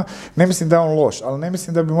knjigama. Ne mislim da je on loš, ali ne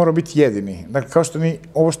mislim da bi morao biti jedini. Dakle, kao što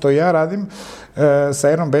ovo što ja radim sa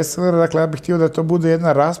Erom bestsellera, dakle, ja bih htio da to bude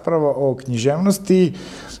jedna rasprava o književnosti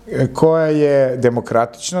koja je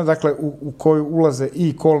demokratična, dakle u koju ulaze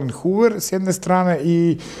i Colin Hoover s jedne strane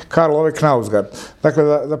i Karl Ove Knausgard. Dakle,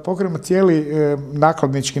 da pokrijemo cijeli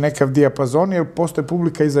nakladnički nekav dijapazon, jer postoji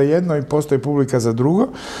publika i za jedno i postoji publika za drugo.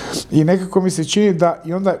 I nekako mi se čini da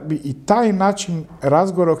i onda bi i taj način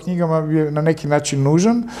razgovora o knjigama bi na neki način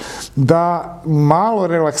nužan, da malo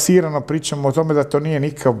relaksirano pričamo o tome da to nije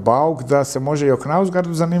nikakav bauk, da se može i o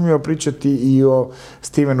Knausgardu zanimljivo pričati i o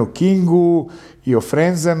Stephenu Kingu, i o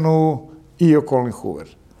Frenzenu, i o Colin Hoover.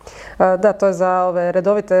 Da, to je za ove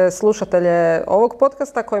redovite slušatelje ovog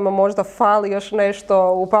podcasta kojima možda fali još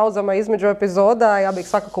nešto u pauzama između epizoda. Ja bih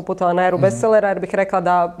svakako uputila na Eru bestsellera jer bih rekla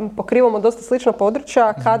da pokrivamo dosta slična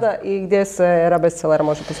područja. Kada i gdje se Era bestsellera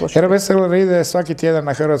može poslušati? Era bestsellera ide svaki tjedan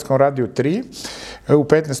na Hrvatskom radiju 3 u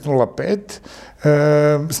 15:05.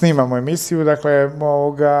 Snimamo emisiju, dakle,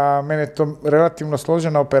 meni je to relativno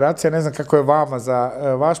složena operacija, ne znam kako je vama za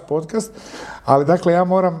vaš podcast, ali dakle ja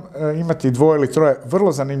moram imati 2 ili 3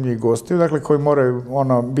 vrlo zanimljivih gostiju, dakle koji moraju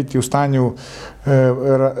biti u stanju,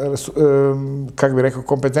 kako bi rekao,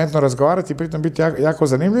 kompetentno razgovarati i pritom biti jako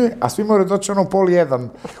zanimljivi, a svi moraju doći 12:30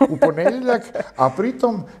 u ponedjeljak, a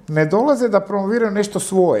pritom ne dolaze da promoviraju nešto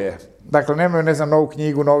svoje. Dakle, nemaju, ne znam, novu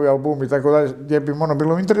knjigu, novi album i tako dalje, gdje bi im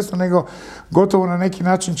bilo interesno, nego gotovo na neki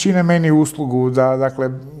način čine meni uslugu, da, dakle,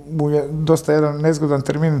 dosta jedan nezgodan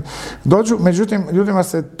termin dođu. Međutim, ljudima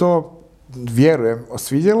se to, vjerujem,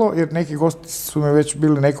 osvidjelo, jer neki gosti su mi već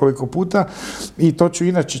bili nekoliko puta i to ću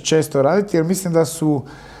inače često raditi, jer mislim da su,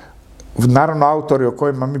 naravno, autori o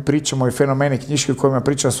kojima mi pričamo i fenomeni knjiški o kojima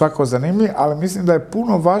pričamo svako zanimljiv, ali mislim da je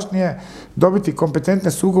puno važnije dobiti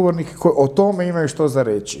kompetentne sugovornike koji o tome imaju što za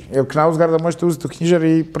reći. Jer Knausgarda možete uzeti u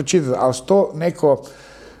knjižari i pročitati, ali što neko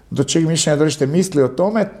do čeg mišljenja držite misli o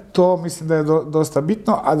tome, to mislim da je dosta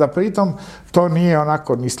bitno, a da pritom to nije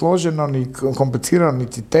onako ni složeno, ni komplicirano,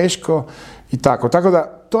 niti teško i tako. Tako da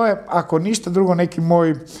to je, ako ništa drugo, neki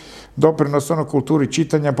moj doprinos kulturi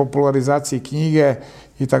čitanja, popularizaciji knjige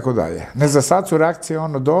i tako dalje. Ne, za sad su reakcije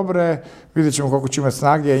dobre, vidjet ćemo koliko će imati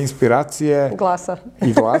snage, inspiracije. Glasa.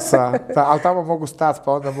 I glasa, ali tamo mogu stati,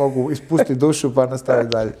 pa onda mogu ispustiti dušu pa nastaviti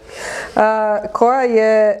dalje. Koja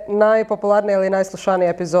je najpopularnija ili najslušanija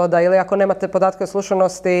epizoda, ili ako nemate podatke o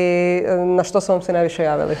slušanosti, na što su vam se najviše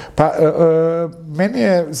javili? Pa, meni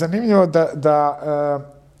je zanimljivo da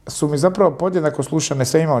su mi zapravo podjednako slušane,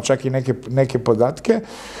 sve imamo čak i neke podatke.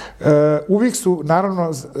 Uvijek su, naravno,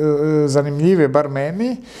 zanimljive, bar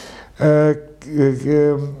meni,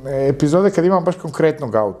 epizode kad imamo baš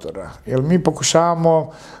konkretnog autora. Jer mi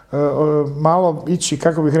pokušavamo malo ići,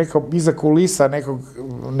 kako bih rekao, iza kulisa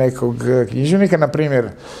nekog književnika. Na primjer,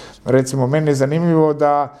 recimo, meni je zanimljivo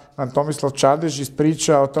da nam Tomislav Čadež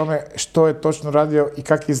ispriča o tome što je točno radio i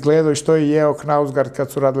kako je izgledao i što je jeo Knausgard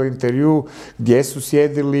kad su radili intervju, gdje su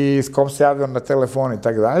sjedili, s kom se javljao na telefon i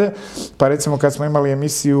tako dalje. Pa recimo kad smo imali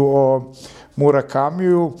emisiju o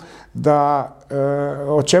Murakamiju, da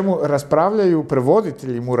o čemu raspravljaju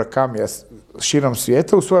prevoditelji Murakamija širom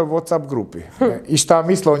svijeta u svojoj WhatsApp grupi. Ne? I šta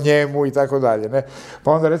misle o njemu i tako dalje. Ne?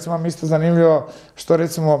 Pa onda recimo mi isto zanimljivo što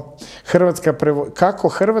recimo kako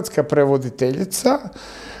hrvatska prevoditeljica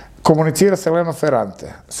komunicira s Elenom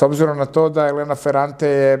Ferrante. S obzirom na to da Elena Ferrante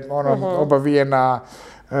je obavijena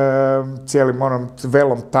cijelim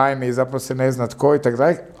velom tajne i zapravo se ne zna tko i tako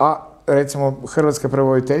dalje, a recimo hrvatska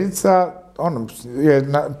prevoditeljica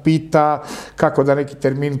pita kako da neki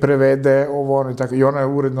termin prevede i tako, i ona je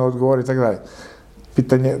uredno odgovori i tako dalje.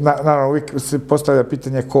 Pitanje, naravno, uvijek se postavlja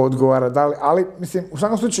pitanje ko odgovara, ali mislim, u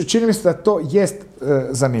svakom slučaju čini mi se da to jest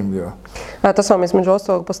zanimljivo. To sam vam između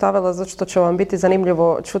ostalog postavila zato što će vam biti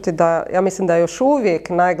zanimljivo čuti da, ja mislim da je još uvijek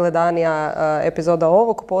najgledanija epizoda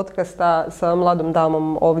ovog podcasta sa mladom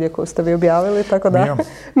damom ovdje koju ste vi objavili, tako da,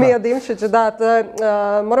 Mija Dimšić, da,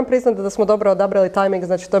 moram priznati da smo dobro odabrali tajming,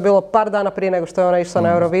 znači to je bilo par dana prije nego što je ona išla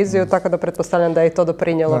na Euroviziju, tako da pretpostavljam da je i to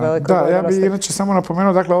doprinijelo velikoj gledanosti. Ja bih inače samo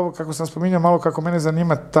napomenuo, dakle, ovo kako sam spominjao malo, kako mene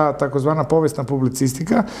zanima ta takozvana povijesna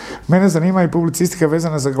publicistika, mene zanima i publicistika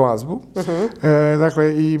vezana za glazbu.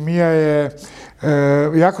 Dakle, i Mija je,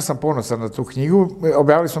 jako sam ponosan na tu knjigu.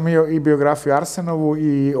 Objavili smo mi i biografiju Arsenovu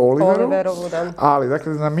i Oliverovu, da. Ali,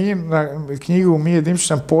 dakle, na knjigu Mije Dimšić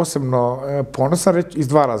sam posebno ponosan iz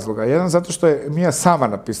 2 razloga. Jedan, zato što je Mija sama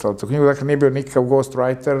napisala tu knjigu, dakle, nije bio nikakav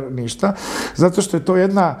ghostwriter, ništa. Zato što je to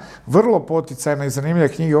jedna vrlo poticajna i zanimljiva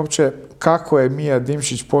knjiga uopće kako je Mija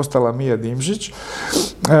Dimšić postala Mija Dimšić.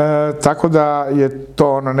 Tako da je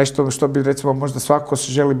to nešto što bi, recimo, možda svako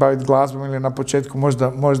se želi baviti glazbom ili na početku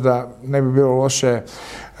možda ne bi bilo loše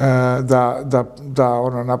da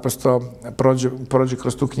naprosto prođe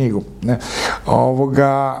kroz tu knjigu. Ne?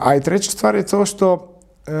 A i treća stvar je to što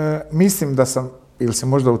mislim da sam, ili se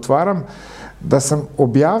možda utvaram, da sam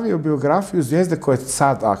objavio biografiju zvijezde koja je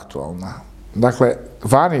sad aktualna. Dakle,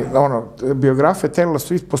 vani, biografija Taylor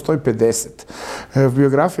Swift postoji 50.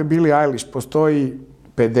 Biografija Billie Eilish postoji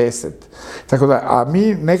 50. Tako da, a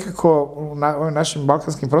mi nekako u ovim našim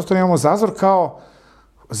balkanskim prostorima imamo zazor kao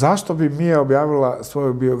zašto bi Mija objavila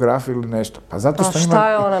svoju biografiju ili nešto? Pa zato što šta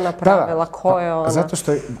je ona napravila? Ko je ona? Zato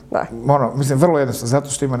što je, mislim, vrlo jednostavno, zato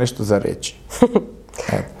što ima nešto za reći.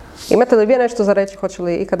 Imate li vi nešto za reći? Hoće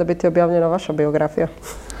li ikada biti objavljena vaša biografija?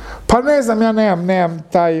 Pa ne znam, ja nemam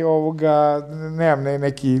taj nemam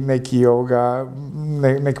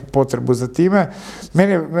neku potrebu za time.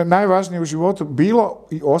 Meni je najvažnije u životu bilo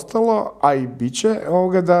i ostalo, a i bit će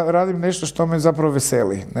da radim nešto što me zapravo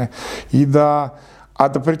veseli. Ne? A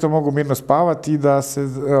da pritom mogu mirno spavati i da se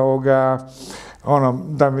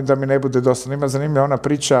da mi ne bude dosadno. Ima zanimljiva ona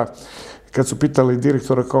priča kad su pitali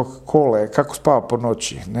direktora Coca-Cola kako spava po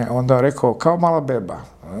noći. Ne? Onda on rekao, kao mala beba.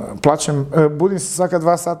 Budim se svaka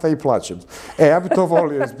 2 sata i plačem. Ja bi to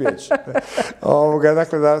volio izbjeći.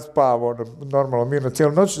 Dakle, da spavam normalno, mirno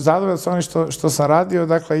cijelu noć. Zadovoljan sam onim što sam radio,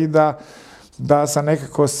 dakle, i da sam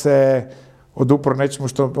nekako se odupro nečemu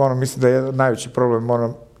što, mislim da je najveći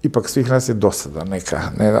problem, ipak svih nas je dosada neka,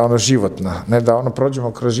 ne, životna, ne da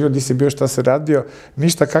prođemo kroz život, di si bio, šta se radio,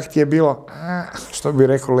 ništa kak ti je bilo, što bi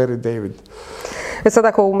rekao Larry David. Sad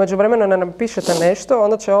ako u međuvremenu ne napišete nešto,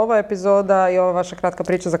 onda će ova epizoda i ova vaša kratka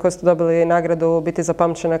priča za koju ste dobili nagradu biti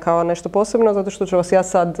zapamćena kao nešto posebno, zato što ću vas ja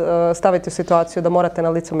sad staviti u situaciju da morate na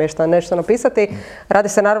licu mjesta nešto napisati. Radi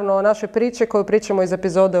se naravno o našoj priči koju pričamo iz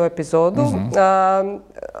epizode u epizodu.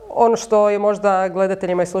 Ono što je možda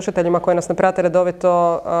gledateljima i slušateljima koji nas ne prate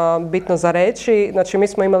redovito bitno za reći, znači mi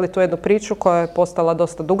smo imali tu jednu priču koja je postala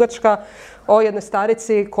dosta dugačka, o jednoj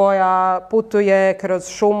starici koja putuje kroz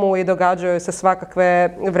šumu i događaju se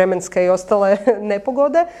svakakve vremenske i ostale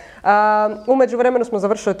nepogode. U međuvremenu smo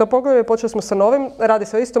završili to poglavlje i počeli smo sa novim. Radi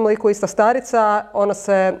se o istom liku, ista starica. Ona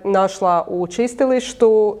se našla u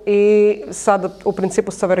čistilištu i sad u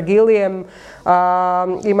principu sa Vergilijem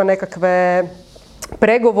ima nekakve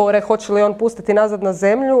pregovore, hoće li on pustiti nazad na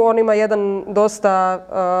zemlju. On ima jedan dosta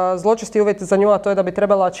zločesti uvjet za nju, a to je da bi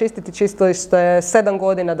trebala čistiti čistilište 7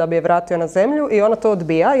 godina da bi je vratio na zemlju i ona to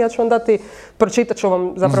odbija. Ja ću vam pročitat ću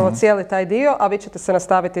vam zapravo cijeli taj dio, a vi ćete se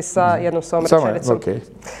nastaviti sa jednom svojom rečenicom. Okay.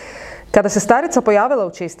 Kada se starica pojavila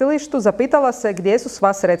u čistilištu, zapitala se gdje su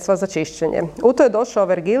sva sredstva za čišćenje. U to je došao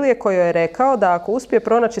Vergilije koji joj je rekao da ako uspije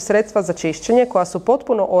pronaći sredstva za čišćenje koja su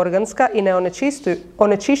potpuno organska i ne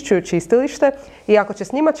onečišćuju čistilište i ako će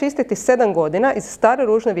s njima čistiti 7 godina, iz stare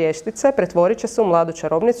ružne vještice pretvorit će se u mladu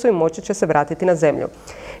čarobnicu i moći će se vratiti na zemlju.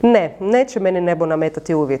 Ne, neće meni nebo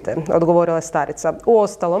nametati uvjete, odgovorila je starica.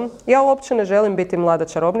 Uostalom, ja uopće ne želim biti mlada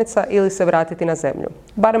čarobnica ili se vratiti na zemlju.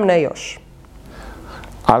 Barem ne još.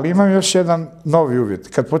 Ali imam još jedan novi uvjet.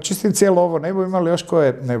 Kad počistim cijelo ovo nebo, ima li još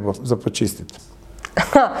koje nebo za počistiti?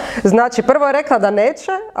 Znači, prvo je rekla da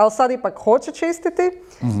neće, ali sad ipak hoće čistiti.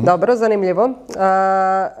 Dobro, zanimljivo.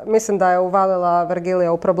 Mislim da je uvalila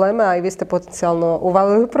Vergilija u probleme, a i vi ste potencijalno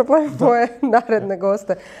uvalili u probleme moje naredne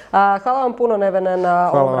goste. Hvala vam puno, Nevene,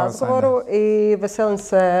 na ovom razgovoru i veselim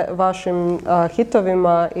se vašim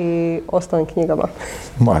hitovima i ostalim knjigama.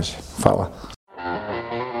 Može, hvala.